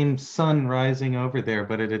the same sun rising over there,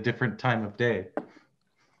 but at a different time of day.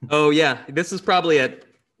 Oh yeah, this is probably at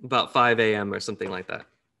about 5 a.m. or something like that.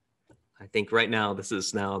 I think right now, this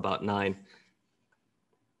is now about 9.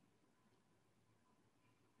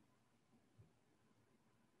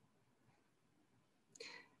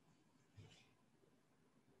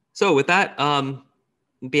 So with that,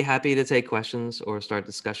 be happy to take questions or start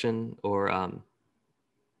discussion or.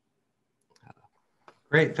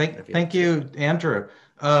 Great, thank you, Andrew.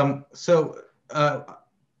 I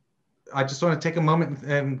just want to take a moment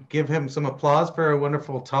and give him some applause for a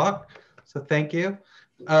wonderful talk. So thank you.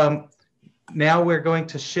 Now we're going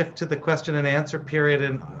to shift to the question and answer period,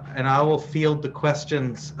 and I will field the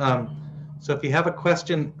questions. So if you have a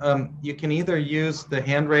question, you can either use the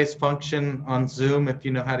hand raise function on Zoom if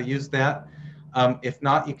you know how to use that. If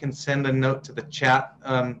not, you can send a note to the chat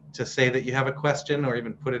to say that you have a question or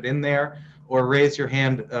even put it in there, or raise your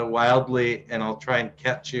hand wildly and I'll try and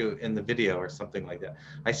catch you in the video or something like that.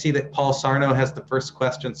 I see that Paul Sarno has the first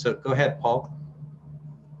question, so go ahead, Paul.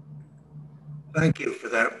 Thank you for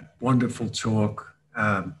that wonderful talk.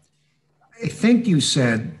 I think you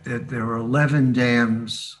said that there are 11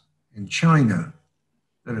 dams in China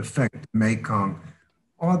that affect the Mekong.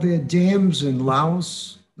 Are there dams in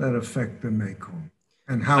Laos that affect the Mekong?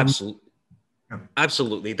 And how? Absolutely.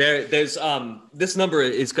 Absolutely. There's this number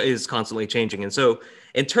is constantly changing. And so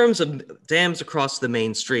in terms of dams across the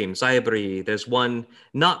main stream, Sayabri, there's one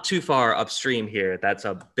not too far upstream here. That's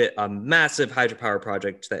a massive hydropower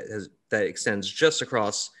project that extends just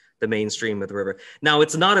across the mainstream of the river. Now,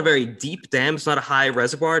 it's not a very deep dam. It's not a high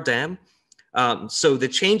reservoir dam. So the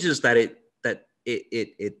changes that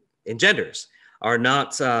it engenders are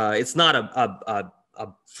not, it's not a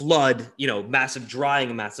flood, massive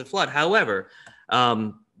drying, a massive flood. However,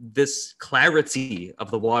 this clarity of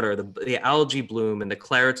the water, the algae bloom and the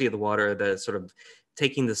clarity of the water, the sort of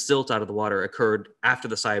taking the silt out of the water occurred after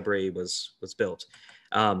the Sayabri was built.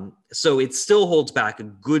 So it still holds back a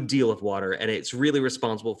good deal of water, and it's really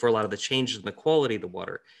responsible for a lot of the changes in the quality of the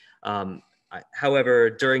water. However,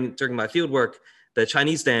 during my field work, the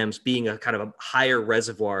Chinese dams, being a kind of a higher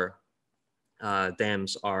reservoir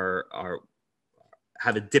dams,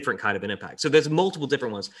 have a different kind of an impact. So there's multiple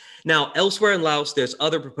different ones. Now, elsewhere in Laos, there's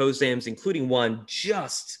other proposed dams, including one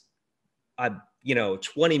just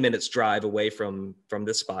 20 minutes drive away from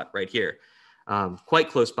this spot right here, quite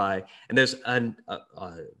close by. And there's a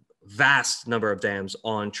vast number of dams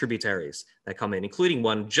on tributaries that come in, including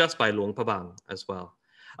one just by Luang Prabang as well.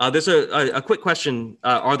 There's a quick question.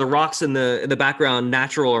 Are the rocks in the background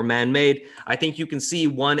natural or man-made? I think you can see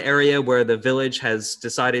one area where the village has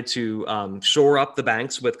decided to shore up the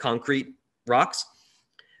banks with concrete rocks.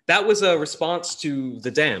 That was a response to the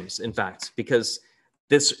dams, in fact, because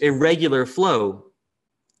this irregular flow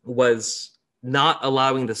was not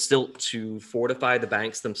allowing the silt to fortify the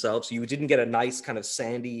banks themselves. So you didn't get a nice kind of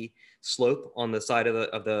sandy slope on the side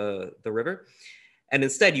of the river. And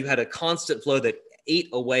instead you had a constant flow that ate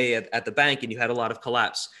away at the bank, and you had a lot of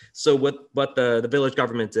collapse. So what the village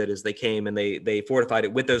government did is they came and they fortified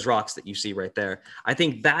it with those rocks that you see right there. I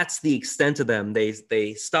think that's the extent of them.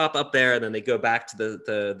 They stop up there and then they go back to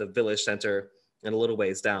the village center and a little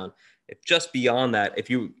ways down. If just beyond that, if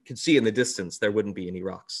you could see in the distance, there wouldn't be any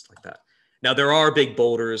rocks like that. Now there are big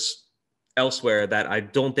boulders elsewhere that I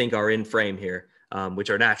don't think are in frame here, which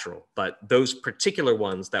are natural, but those particular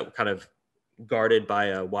ones that were kind of guarded by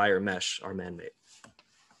a wire mesh are man-made.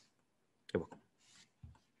 You're welcome.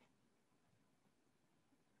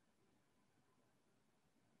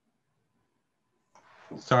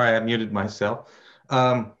 Sorry, I muted myself.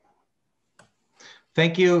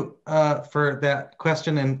 Thank you for that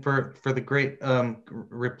question and for the great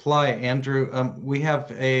reply, Andrew. We have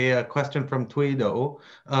a question from Tuido.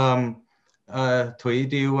 Tui,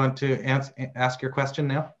 do you want to ask your question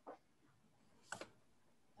now?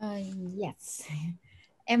 Yes.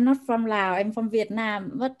 I'm not from Laos, I'm from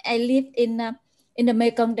Vietnam, but I lived in the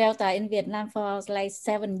Mekong Delta in Vietnam for like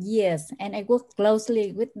 7 years, and I work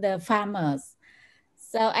closely with the farmers.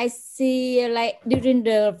 So I see like during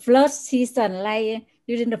the flood season, mùa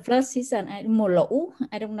lũ,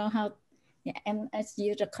 I don't know how, I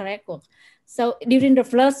use the correct word. So during the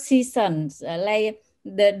flood seasons, like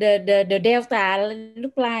the delta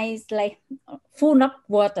look like full of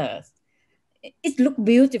water. It looked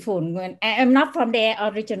beautiful. When I'm not from there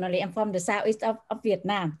originally, I'm from the southeast of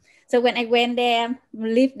Vietnam. So when I went there,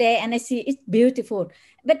 lived there, and I see it's beautiful.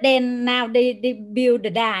 But then now they build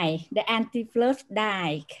the dike, the anti-flood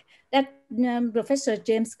dike. That Professor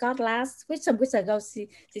James Scott some weeks ago, she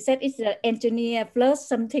said it's an engineer flood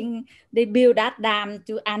something. They build that dam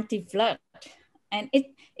to anti-flood, and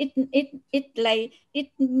it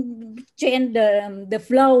change the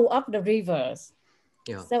flow of the rivers.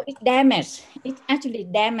 Yeah. So it actually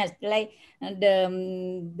damaged like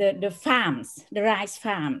the farms, the rice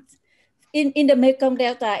farms. In the Mekong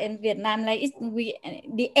Delta in Vietnam, like we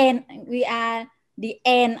are the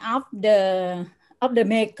end of the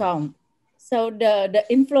Mekong. So the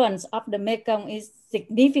influence of the Mekong is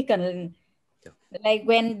significant. Yeah. Like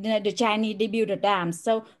when the Chinese built the dam,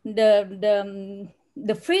 so the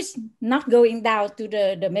fish not going down to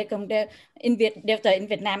the Mekong Delta in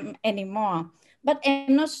Vietnam anymore. But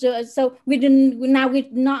I'm not sure. So we're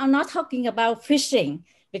not talking about fishing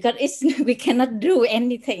because we cannot do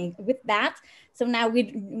anything with that. So now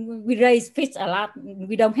we raise fish a lot.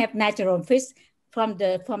 We don't have natural fish from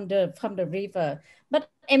the river. But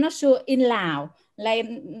I'm not sure in Laos. Like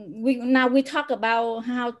we talk about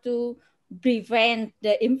how to prevent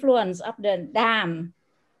the influence of the dam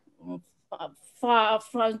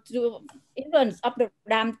to influence of the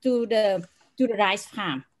dam to the rice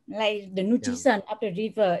farm. Like the nutrition of the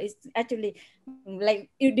river is actually like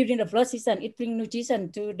during the flood season, it brings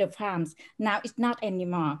nutrition to the farms. Now it's not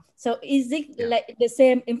anymore. So is it like the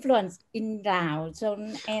same influence in Laos? So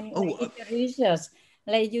and in the research,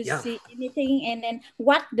 like you see anything, and then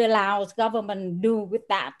what the Laos government doing with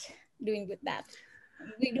that?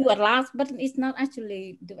 We do a lot, but it's not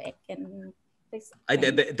actually direct. And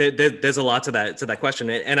there's a lot to that question,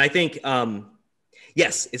 and I think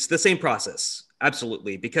yes, it's the same process.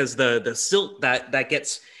 Absolutely, because the silt that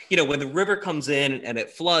gets, when the river comes in and it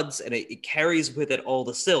floods and it carries with it all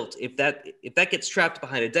the silt, if that gets trapped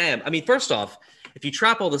behind a dam, I mean, first off, if you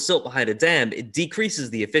trap all the silt behind a dam, it decreases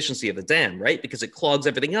the efficiency of the dam, right? Because it clogs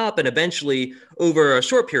everything up, and eventually, over a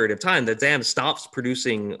short period of time, the dam stops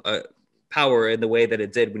producing power in the way that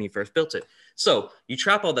it did when you first built it. So you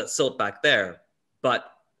trap all that silt back there,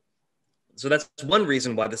 so that's one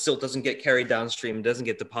reason why the silt doesn't get carried downstream, doesn't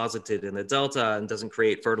get deposited in the delta, and doesn't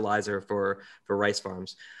create fertilizer for rice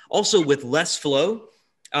farms. Also, with less flow,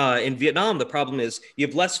 in Vietnam, the problem is you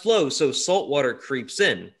have less flow, so salt water creeps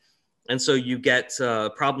in. And so you get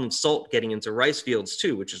problem salt getting into rice fields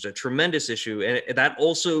too, which is a tremendous issue. And that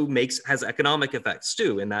also has economic effects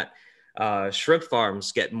too, in that shrimp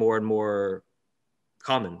farms get more and more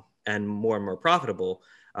common and more profitable,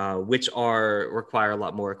 which require a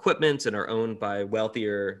lot more equipment and are owned by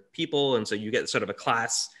wealthier people. And so you get sort of a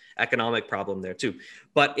class economic problem there too.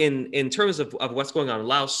 But in terms of what's going on in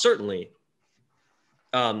Laos, certainly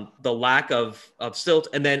the lack of silt,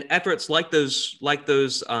 and then efforts like those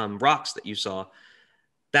rocks that you saw,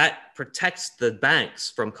 that protects the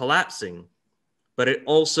banks from collapsing, but it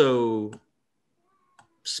also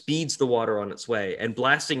speeds the water on its way, and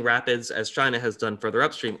blasting rapids, as China has done further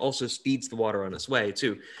upstream, also speeds the water on its way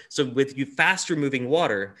too. So with you faster moving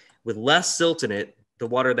water with less silt in it, the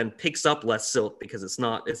water then picks up less silt because it's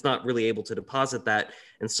not really able to deposit that,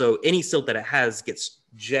 and so any silt that it has gets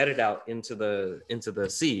jetted out into the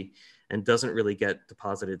sea and doesn't really get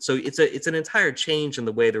deposited. So it's an entire change in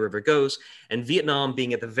the way the river goes, and Vietnam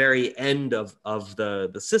being at the very end of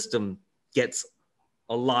the system gets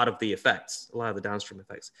a lot of the effects, a lot of the downstream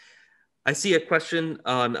effects. I see a question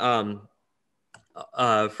on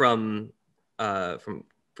from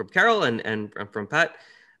Carol and from Pat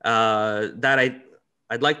that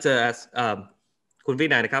I'd like to ask คุณวิ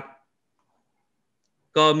นัยนะครับ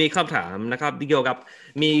ก็มีคำถามนะครับเกี่ยวกับ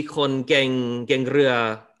มีคนเก่งเรือ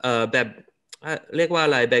แบบเรียกว่าอ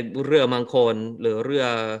ะไรแบบเรือมังกรหรือเรือ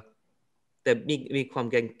แต่มีความ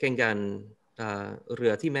เก่งกันเรื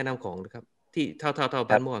อที่แม่น้ำโขงนะครับที่เท่า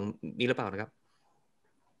บ้านม่วงมีหรือเปล่านะครับ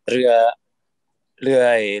เรือ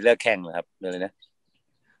แข่งเหรอครับเรืออะไรนะ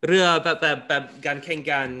เรือแบบการแข่ง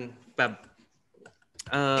กันแบบ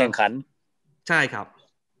แข่งขันใช่ครับ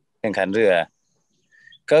แข่งขันเรือ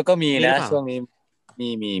ก็มีนะช่วงนี้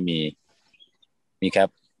มีครับ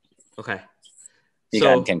โอเคมีก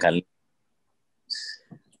ารแข่งขัน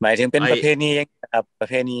หมายถึงเป็นประเพณีครับประ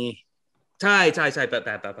เพณีใช่แบบ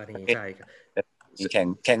ประเพณีใช่ครับมีแ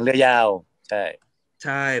ข่งเรือยาวใ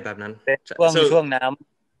ช่แบบนั้นช่วงน้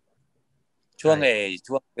ำช่วง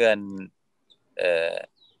เดือน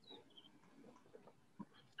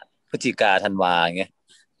พฤศจิกาธันวาอย่างเงี้ย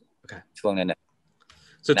ช่วงนั้นน่ะ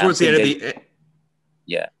so towards the end of the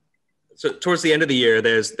so towards the end of the year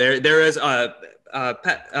there is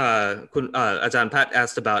Pat คุณอาจารย์ Pat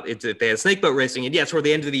asked about if they had snake boat racing, and toward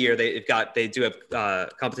the end of the year they do have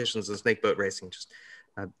competitions in snake boat racing, just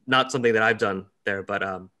not something that I've done there, but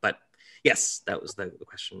yes, that was the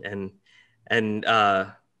question. And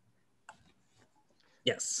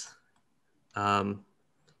yes,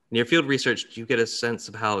 in your field research, do you get a sense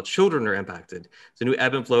of how children are impacted? The new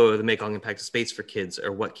ebb and flow of the Mekong impacts space for kids,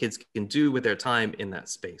 or what kids can do with their time in that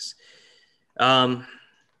space? There's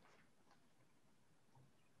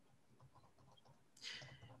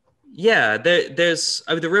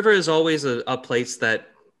the river is always a place that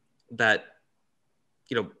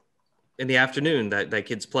in the afternoon that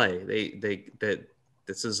kids play. That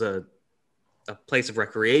this is a place of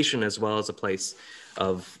recreation as well as a place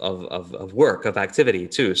of work, of activity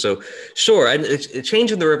too. So sure, and a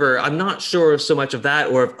change in the river, I'm not sure so much of that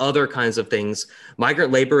or of other kinds of things.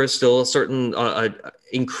 Migrant labor is still a certain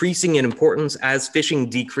increasing in importance as fishing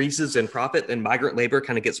decreases in profit, and migrant labor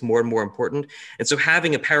kind of gets more and more important. And so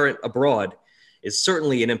having a parent abroad is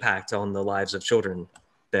certainly an impact on the lives of children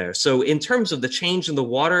there. So in terms of the change in the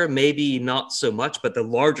water, maybe not so much, but the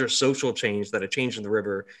larger social change that a change in the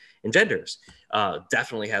river engenders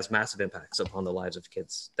definitely has massive impacts upon the lives of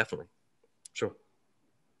kids. Definitely. Sure.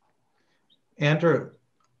 Andrew,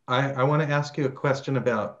 I want to ask you a question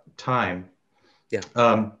about time. Yeah.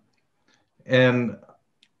 And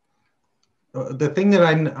the thing that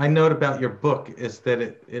I note about your book is that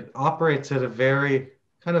it operates at a very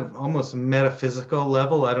kind of almost metaphysical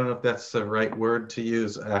level. I don't know if that's the right word to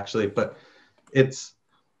use actually, but it's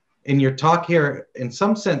in your talk here, in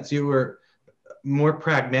some sense, you were more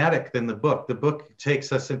pragmatic than the book. The book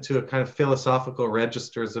takes us into a kind of philosophical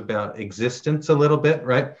registers about existence a little bit,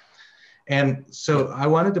 right? And so I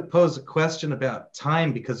wanted to pose a question about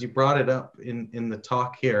time because you brought it up in the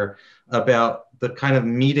talk here about the kind of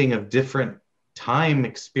meeting of different time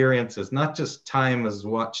experiences, not just time as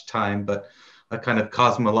watch time, but a kind of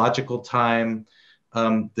cosmological time,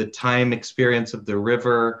 the time experience of the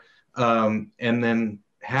river, and then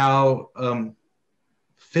how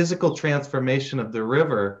physical transformation of the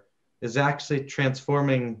river is actually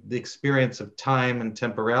transforming the experience of time and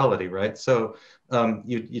temporality, right? So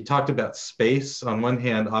you talked about space. On one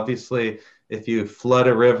hand, obviously, if you flood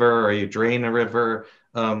a river or you drain a river,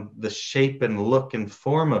 the shape and look and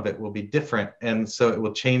form of it will be different. And so it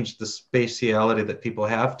will change the spatiality that people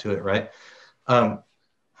have to it, right?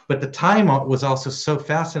 But the time was also so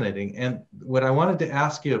fascinating. And what I wanted to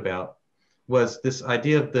ask you about was this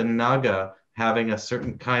idea of the Naga having a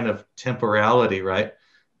certain kind of temporality, right?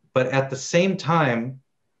 But at the same time,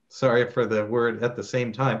 sorry for the word at the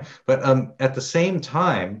same time, but at the same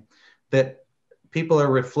time that people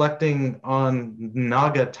are reflecting on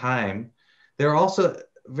Naga time, they're also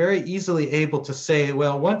very easily able to say,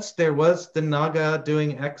 well, once there was the Naga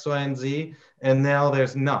doing X, Y, and Z, and now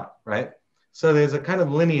there's not, right? So there's a kind of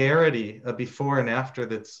linearity before and after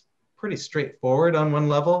that's pretty straightforward on one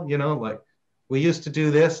level, like we used to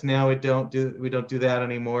do this, now we don't do that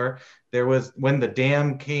anymore. There was, when the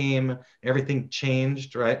dam came, everything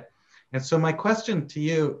changed, right? And so my question to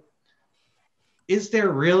you, is there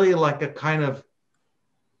really like a kind of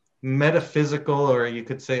metaphysical, or you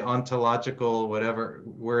could say ontological, whatever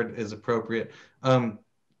word is appropriate,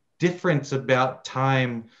 difference about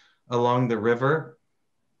time along the river?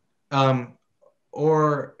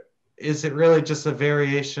 Or is it really just a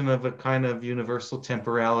variation of a kind of universal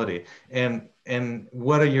temporality? And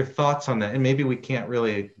what are your thoughts on that? And maybe we can't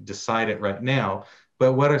really decide it right now,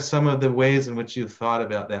 but what are some of the ways in which you've thought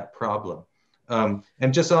about that problem?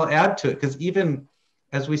 And just I'll add to it, because even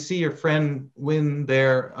as we see your friend Win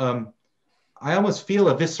there, I almost feel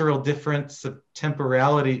a visceral difference of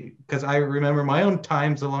temporality, because I remember my own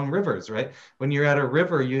times along rivers, right? When you're at a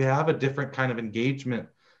river, you have a different kind of engagement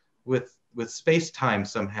with space-time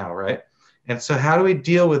somehow, right? And so how do we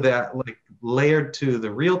deal with that, like layered to the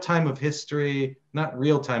real time of history, not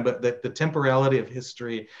real time, but the temporality of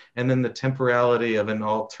history, and then the temporality of an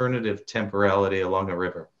alternative temporality along a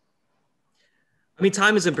river? I mean,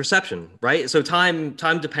 time is in perception, right? So time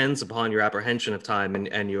depends upon your apprehension of time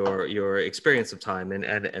and your experience of time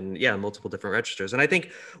and yeah, multiple different registers. And I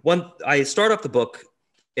think I start off the book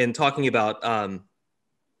in talking about the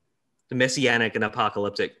messianic and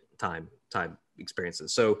apocalyptic time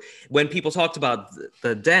experiences. So when people talked about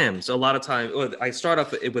the dams, a lot of time, I start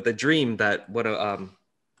off with a dream that one of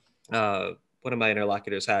my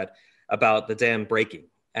interlocutors had about the dam breaking,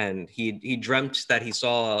 and he dreamt that he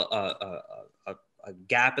saw a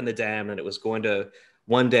gap in the dam, and it was going to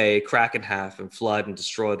one day crack in half and flood and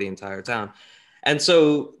destroy the entire town. And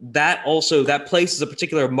so that places a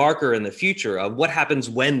particular marker in the future of what happens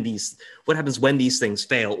when these things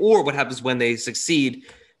fail, or what happens when they succeed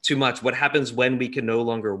too much, what happens when we can no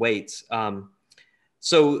longer wait.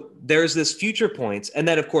 So there's this future point, and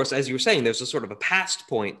then of course, as you were saying, there's a sort of a past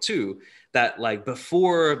point too, that like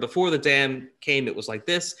before the dam came, it was like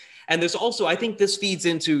this. And there's also, I think this feeds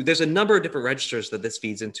into, there's a number of different registers that this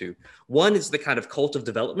feeds into. One is the kind of cult of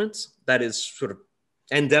development that is sort of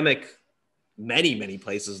endemic many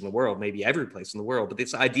places in the world, maybe every place in the world, but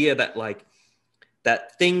this idea that like,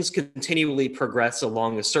 that things continually progress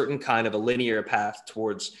along a certain kind of a linear path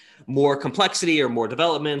towards more complexity or more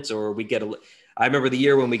development, or I remember the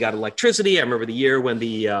year when we got electricity. I remember the year when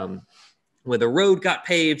the road got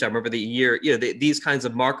paved. I remember the year, these kinds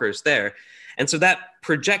of markers there. And so that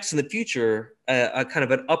projects in the future a kind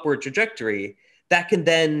of an upward trajectory that can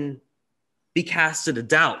then be cast into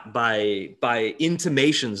doubt by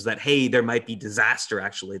intimations that, hey, there might be disaster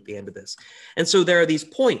actually at the end of this. And so there are these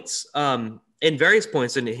points in various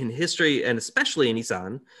points in history, and especially in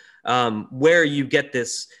Isan, where you get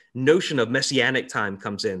this notion of messianic time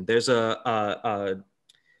comes in. There's a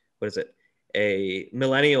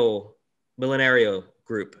millenarial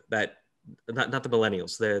group that, not the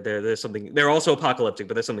millennials. There's something. They're also apocalyptic,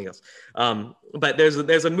 but there's something else. But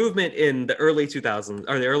there's a movement in the early 2000s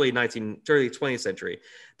or the early 20th century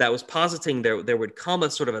that was positing there would come a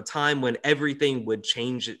sort of a time when everything would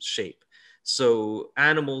change its shape. So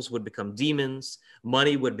animals would become demons,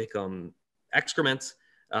 money would become excrement,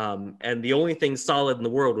 and the only thing solid in the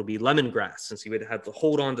world would be lemongrass, since you would have to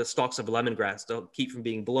hold on to stalks of lemongrass to keep from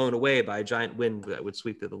being blown away by a giant wind that would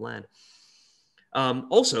sweep through the land.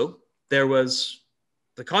 Also, there was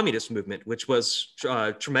the communist movement, which was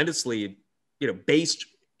tremendously, based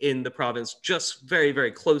in the province, just very,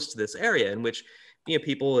 very close to this area, in which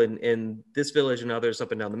people in this village and others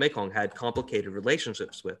up and down the Mekong had complicated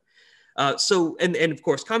relationships with. So of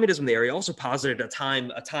course, communism in the area also posited a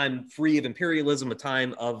time free of imperialism, a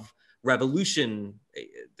time of revolution,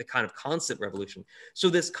 the kind of constant revolution. So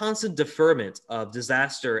this constant deferment of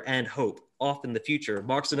disaster and hope off in the future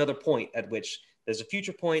marks another point at which there's a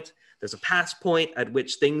future point, there's a past point at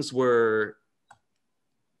which things were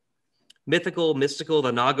mystical,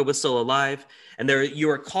 the Naga was still alive, and you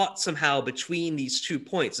are caught somehow between these 2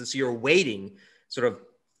 points. And so you're waiting sort of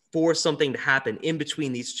for something to happen in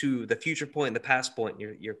between these two, the future point and the past point,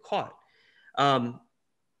 you're caught. And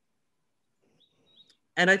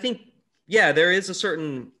I think, there is a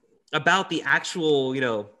certain, about the actual,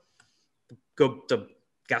 go to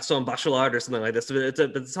Gaston Bachelard or something like this, but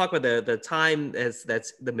to talk about the time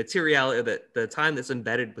that's the material, the time that's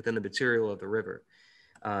embedded within the material of the river.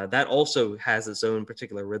 That also has its own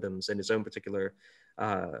particular rhythms and its own particular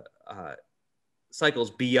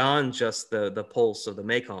cycles beyond just the pulse of the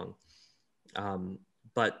Mekong.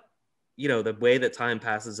 But the way that time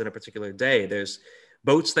passes in a particular day, there's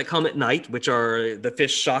boats that come at night, which are the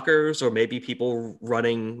fish shockers, or maybe people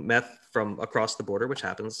running meth from across the border, which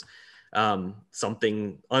happens.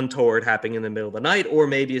 something untoward happening in the middle of the night, or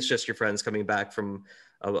maybe it's just your friends coming back from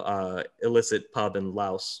a illicit pub in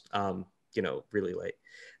Laos, really late.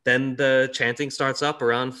 Then the chanting starts up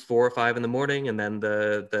around 4 or 5 in the morning, and then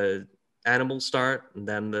the animals start, and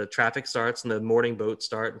then the traffic starts, and the morning boats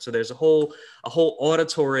start. And so there's a whole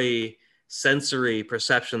auditory, sensory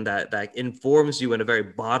perception that informs you in a very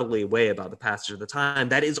bodily way about the passage of the time.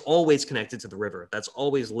 That is always connected to the river. That's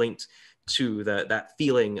always linked to that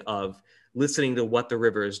feeling of listening to what the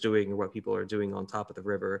river is doing or what people are doing on top of the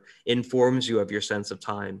river informs you of your sense of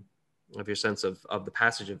time, of your sense of the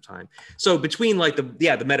passage of time. So between like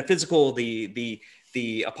the metaphysical, the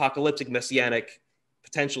apocalyptic messianic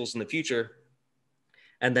potentials in the future,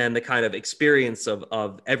 and then the kind of experience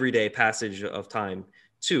of everyday passage of time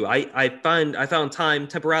too. I found time,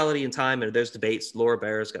 temporality and time, and there's debates. Laura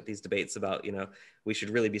Baer's got these debates about, we should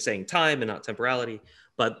really be saying time and not temporality.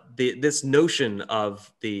 But this notion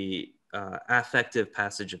of the affective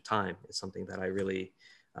passage of time is something that I really,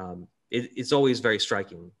 it's always very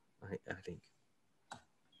striking, I think.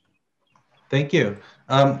 Thank you.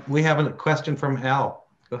 We have a question from Al.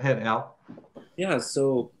 Go ahead, Al. Yeah,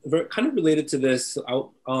 so kind of related to this,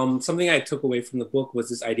 something I took away from the book was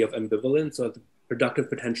this idea of ambivalence, or the productive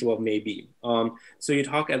potential of maybe. So you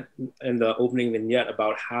talk in the opening vignette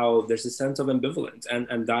about how there's a sense of ambivalence,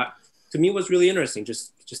 and that to me was really interesting,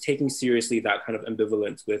 just taking seriously that kind of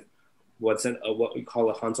ambivalence with what we call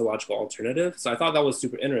a ontological alternative. So I thought that was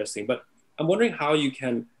super interesting, but I'm wondering how you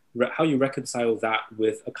reconcile that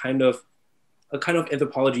with a kind of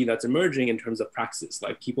anthropology that's emerging in terms of praxis,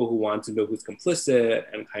 like people who want to know who's complicit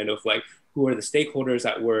and kind of like who are the stakeholders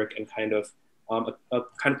at work, and kind of a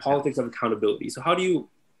kind of politics of accountability. So how do you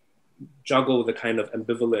juggle the kind of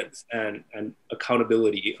ambivalence and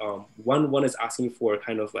accountability? One is asking for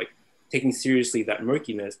kind of like taking seriously that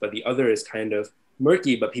murkiness, but the other is kind of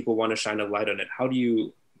murky, but people want to shine a light on it. How do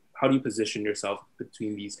you position yourself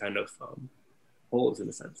between these kind of poles in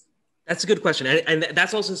a sense? That's a good question, and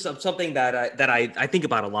that's also something that I think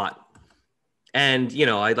about a lot. And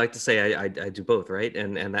I'd like to say I do both, right?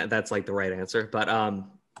 And that's like the right answer. But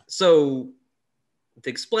so to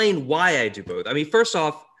explain why I do both, I mean, first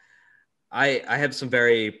off, I have some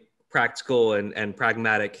very practical and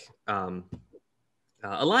pragmatic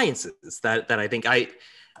alliances that I think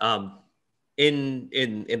in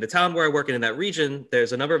the town where I work and in that region,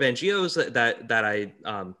 there's a number of NGOs that I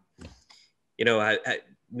I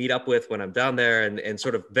meet up with when I'm down there, and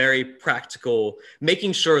sort of very practical,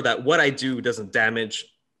 making sure that what I do doesn't damage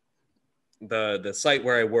the site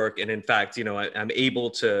where I work. And in fact, I'm able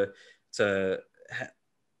to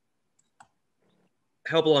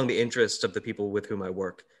help along the interests of the people with whom I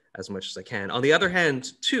work as much as I can. On the other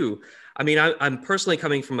hand, too, I mean, I'm personally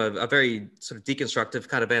coming from a very sort of deconstructive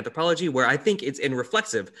kind of anthropology, where I think it's in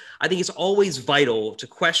reflexive. I think it's always vital to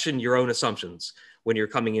question your own assumptions when you're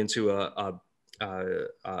coming into a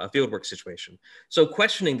fieldwork situation. So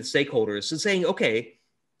questioning the stakeholders and saying, okay,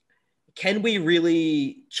 can we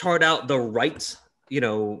really chart out the right,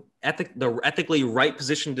 the ethically right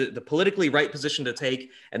position, the politically right position to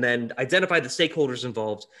take, and then identify the stakeholders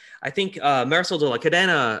involved? I think Marisol de la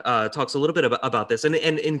Cadena talks a little bit about this, and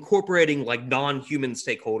incorporating like non-human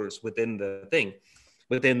stakeholders within the thing,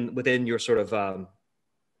 within your sort of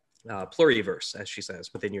pluriverse, as she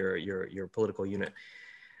says, within your political unit.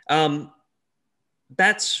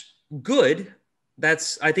 That's good.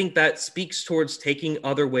 I think that speaks towards taking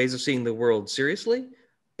other ways of seeing the world seriously.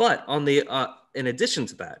 But in addition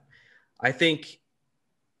to that, I think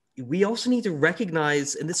we also need to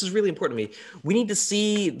recognize, and this is really important to me, we need to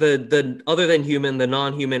see the other than human, the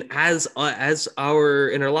non-human, as our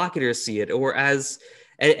interlocutors see it, or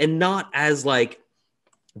and not as like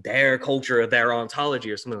their culture, their ontology,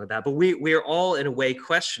 or something like that. But we are all in a way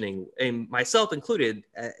questioning, and myself included,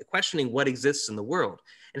 questioning what exists in the world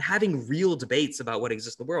and having real debates about what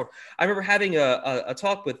exists in the world. I remember having a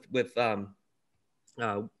talk with a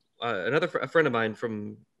friend of mine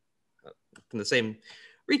from the same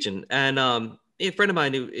region, and a friend of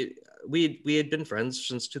mine who we had been friends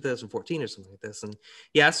since 2014 or something like this, and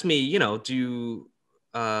he asked me, do you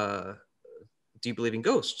believe in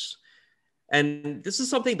ghosts? And this is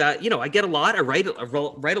something that, I get a lot. I write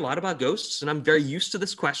a lot about ghosts, and I'm very used to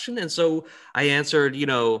this question. And so I answered,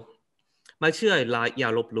 ไม่เชื่ออย่า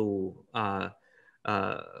ลบหลู่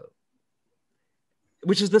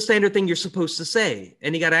which is the standard thing you're supposed to say.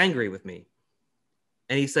 And he got angry with me.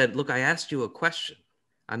 And he said, look, I asked you a question.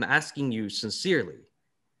 I'm asking you sincerely.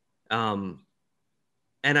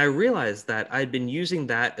 And I realized that I'd been using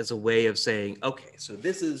that as a way of saying, okay, so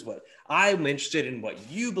this is what I'm interested in, what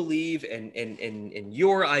you believe and in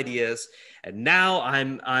your ideas. And now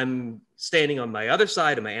I'm standing on my other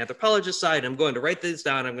side, on my anthropologist side. I'm going to write this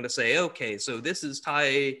down. I'm going to say, okay, so this is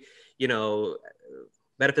Thai, you know,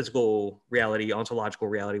 metaphysical reality, ontological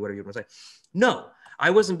reality, whatever you want to say. No, I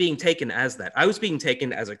wasn't being taken as that. I was being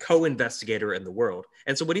taken as a co-investigator in the world.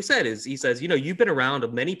 And so what he said is, he says, you know, you've been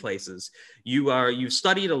around many places. You've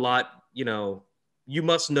studied a lot, you know, you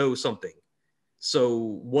must know something.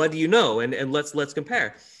 So what do you know? And let's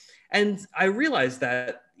compare. And I realized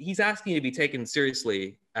that he's asking to be taken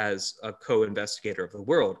seriously as a co-investigator of the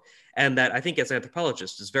world. And that I think as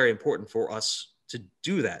anthropologists, it's very important for us to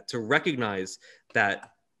do that, to recognize that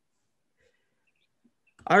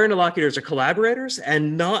our interlocutors are collaborators,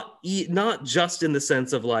 and not just in the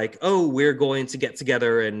sense of like, oh, we're going to get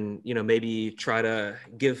together and, you know, maybe try to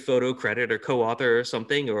give photo credit or co-author or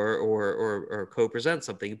something or co-present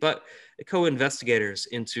something, but co-investigators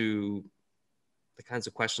into the kinds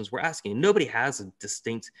of questions we're asking. Nobody has a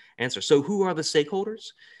distinct answer. So who are the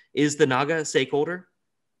stakeholders? Is the Naga a stakeholder?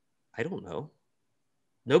 I don't know.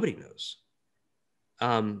 Nobody knows.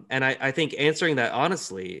 And I think answering that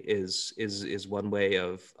honestly is one way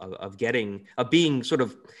of being sort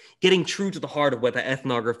of getting true to the heart of what the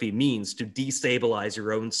ethnography means, to destabilize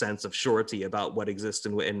your own sense of surety about what exists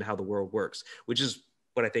and how the world works, which is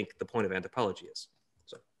what I think the point of anthropology is.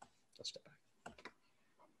 So I'll step back.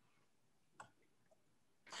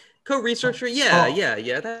 Co-researcher,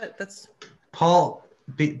 that's Paul.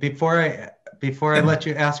 Before I let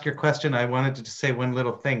you ask your question, I wanted to just say one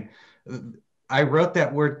little thing. I wrote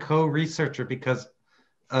that word co-researcher because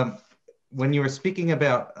when you were speaking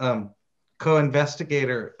about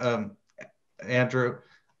co-investigator, Andrew,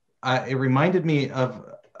 it reminded me of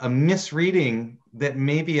a misreading that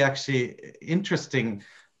may be actually interesting,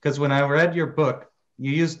 because when I read your book,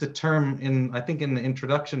 you used the term I think in the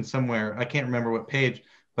introduction somewhere, I can't remember what page,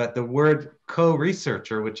 but the word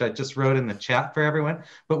co-researcher, which I just wrote in the chat for everyone.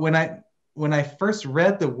 But when I first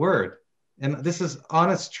read the word, and this is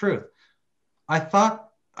honest truth, I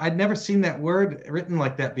thought I'd never seen that word written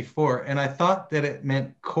like that before, and I thought that it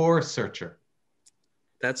meant core searcher.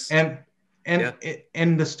 And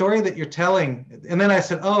the story that you're telling, and then I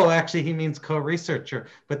said, oh, actually he means co-researcher.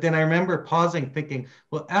 But then I remember pausing, thinking,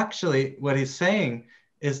 well, actually what he's saying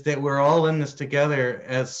is that we're all in this together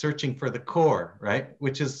as searching for the core, right?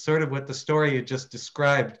 Which is sort of what the story you just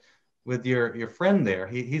described with your friend there.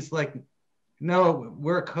 He's like, no,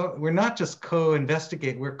 we're not just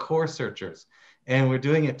co-investigate, we're core searchers. And we're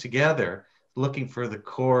doing it together, looking for the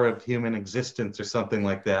core of human existence or something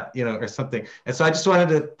like that, you know, or something. And so I just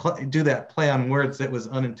wanted to do that play on words that was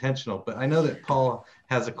unintentional. But I know that Paul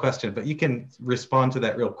has a question, but you can respond to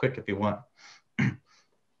that real quick if you want.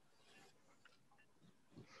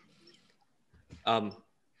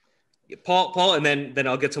 Paul, and then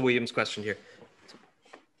I'll get to William's question here.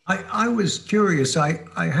 I was curious. I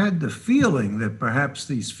had the feeling that perhaps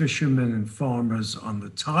these fishermen and farmers on the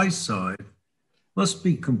Thai side must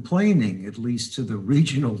be complaining, at least to the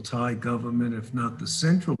regional Thai government, if not the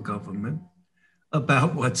central government,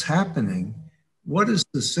 about what's happening. What does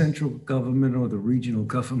the central government or the regional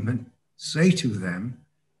government say to them?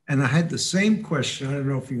 And I had the same question. I don't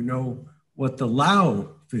know if you know what the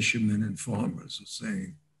Lao fishermen and farmers are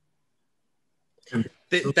saying.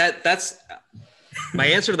 That's my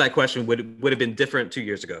answer to that question would have been different 2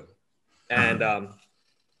 years ago. And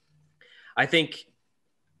I think,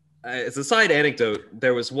 as a side anecdote,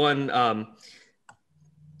 there was one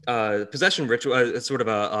possession ritual, sort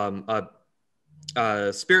of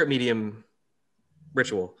a spirit medium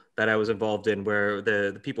ritual that I was involved in, where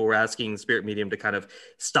the people were asking the spirit medium to kind of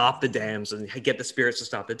stop the dams and get the spirits to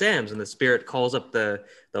stop the dams, and the spirit calls up the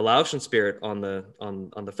Laotian spirit on the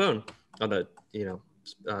phone, on the, you know,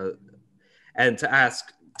 and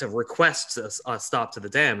to request a stop to the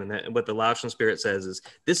dam. And what the Laotian spirit says is,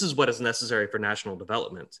 this is what is necessary for national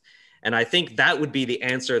development. And I think that would be the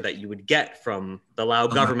answer that you would get from the Lao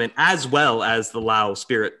government, as well as the Lao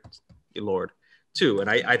spirit lord too. And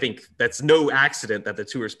I think that's no accident that the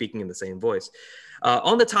two are speaking in the same voice.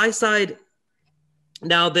 On the Thai side,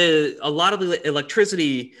 now a lot of the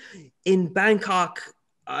electricity in Bangkok,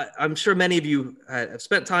 I'm sure many of you have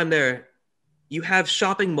spent time there. You have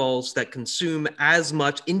shopping malls that consume as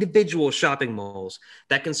much, individual shopping malls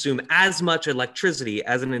that consume as much electricity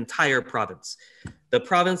as an entire province. The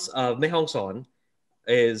province of Mekong Son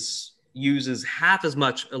uses half as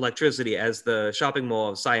much electricity as the shopping mall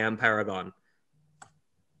of Siam Paragon.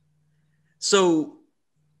 So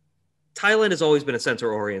Thailand has always been a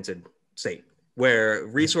center-oriented state, where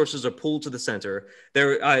resources are pulled to the center.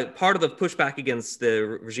 Part of the pushback against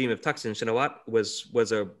the regime of Thaksin Shinawatra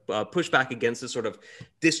was a pushback against this sort of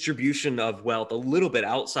distribution of wealth a little bit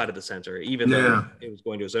outside of the center, even though it was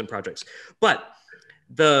going to his own projects. But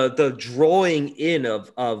the drawing in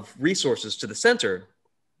of resources to the center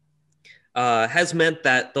has meant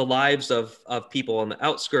that the lives of people on the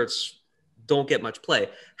outskirts don't get much play.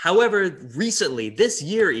 However, recently, this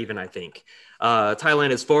year even, I think, Thailand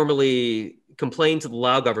has formally complained to the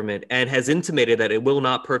Lao government and has intimated that it will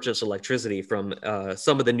not purchase electricity from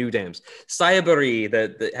some of the new dams. Sayaburi,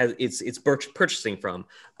 it's purchasing from,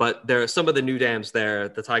 but there are some of the new dams there,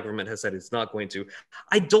 the Thai government has said it's not going to.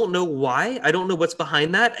 I don't know why. I don't know what's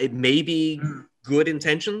behind that. It may be good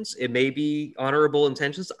intentions. It may be honorable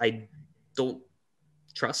intentions. I don't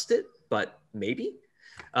trust it, but maybe.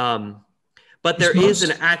 But there is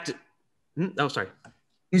an act. Oh, sorry.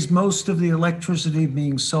 Is most of the electricity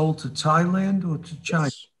being sold to Thailand or to China?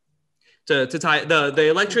 Yes. To Thai, the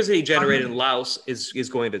electricity generated in Laos is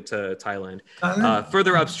going to Thailand.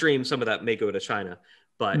 Further upstream, some of that may go to China,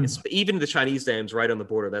 but even the Chinese dams right on the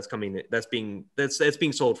border, that's being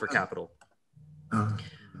sold for capital.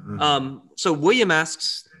 So William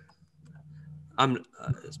asks,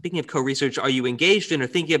 speaking of co-research, are you engaged in or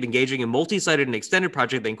thinking of engaging in a multi-sited and extended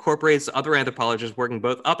project that incorporates other anthropologists working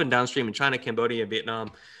both up and downstream in China, Cambodia, and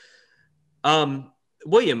Vietnam?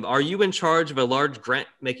 William, are you in charge of a large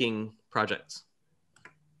grant-making project?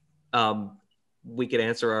 We could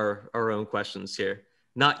answer our own questions here.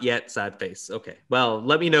 Not yet, sad face. Okay, well,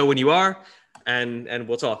 let me know when you are, and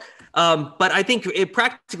we'll talk. But I think,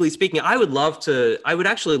 practically speaking, I would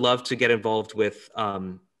actually love to get involved with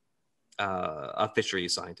a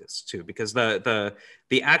fisheries scientist too, because there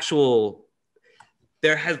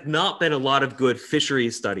has not been a lot of good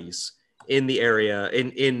fisheries studies in the area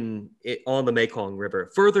on the Mekong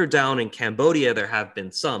River. Further down in Cambodia, there have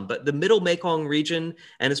been some, but the middle Mekong region,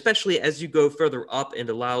 and especially as you go further up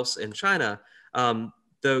into Laos and China,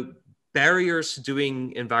 the barriers to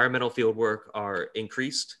doing environmental field work are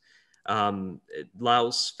increased.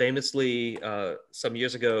 Laos famously, some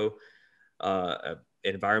years ago,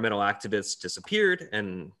 environmental activists disappeared,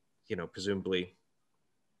 and presumably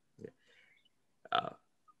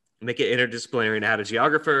make it interdisciplinary and add a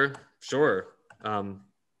geographer. Sure.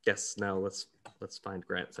 Yes. Now let's find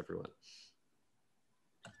grants, everyone.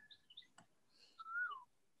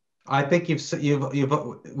 I think you've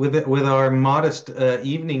with our modest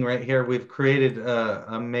evening right here, we've created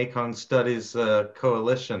a Mekong Studies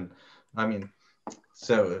coalition. I mean,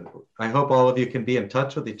 so I hope all of you can be in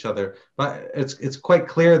touch with each other. But it's quite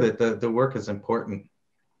clear that the work is important.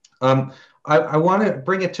 I want to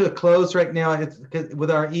bring it to a close right now.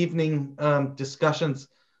 With our evening discussions,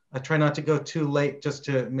 I try not to go too late just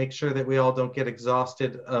to make sure that we all don't get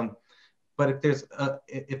exhausted. But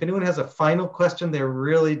if anyone has a final question they're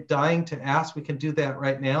really dying to ask, we can do that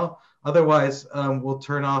right now. Otherwise, we'll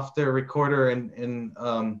turn off the recorder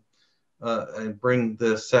and bring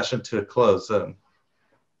the session to a close. Let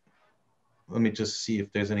me just see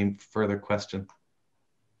if there's any further question.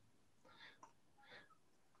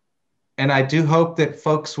 And I do hope that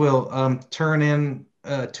folks will tune in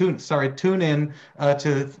to some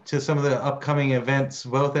of the upcoming events,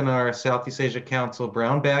 both in our Southeast Asia Council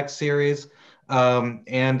Brown Bag series and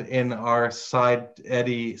in our Side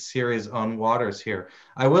Eddy series on waters here.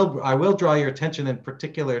 I will draw your attention in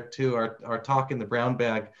particular to our talk in the Brown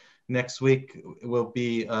Bag next week. Will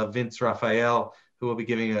be Vince Raphael, who will be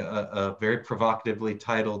giving a very provocatively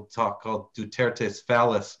titled talk called Duterte's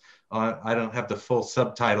Phallus. I don't have the full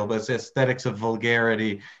subtitle, but it's Aesthetics of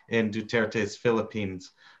Vulgarity in Duterte's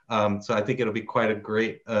Philippines. So I think it'll be quite a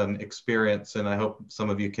great experience, and I hope some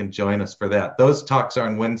of you can join us for that. Those talks are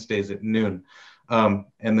on Wednesdays at noon. And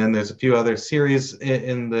then there's a few other series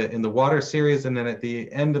in the water series, and then at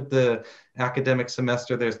the end of the academic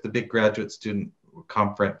semester, there's the big graduate student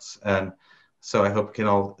conference. And so I hope you can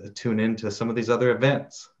all tune into some of these other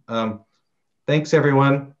events. Thanks,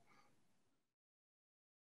 everyone.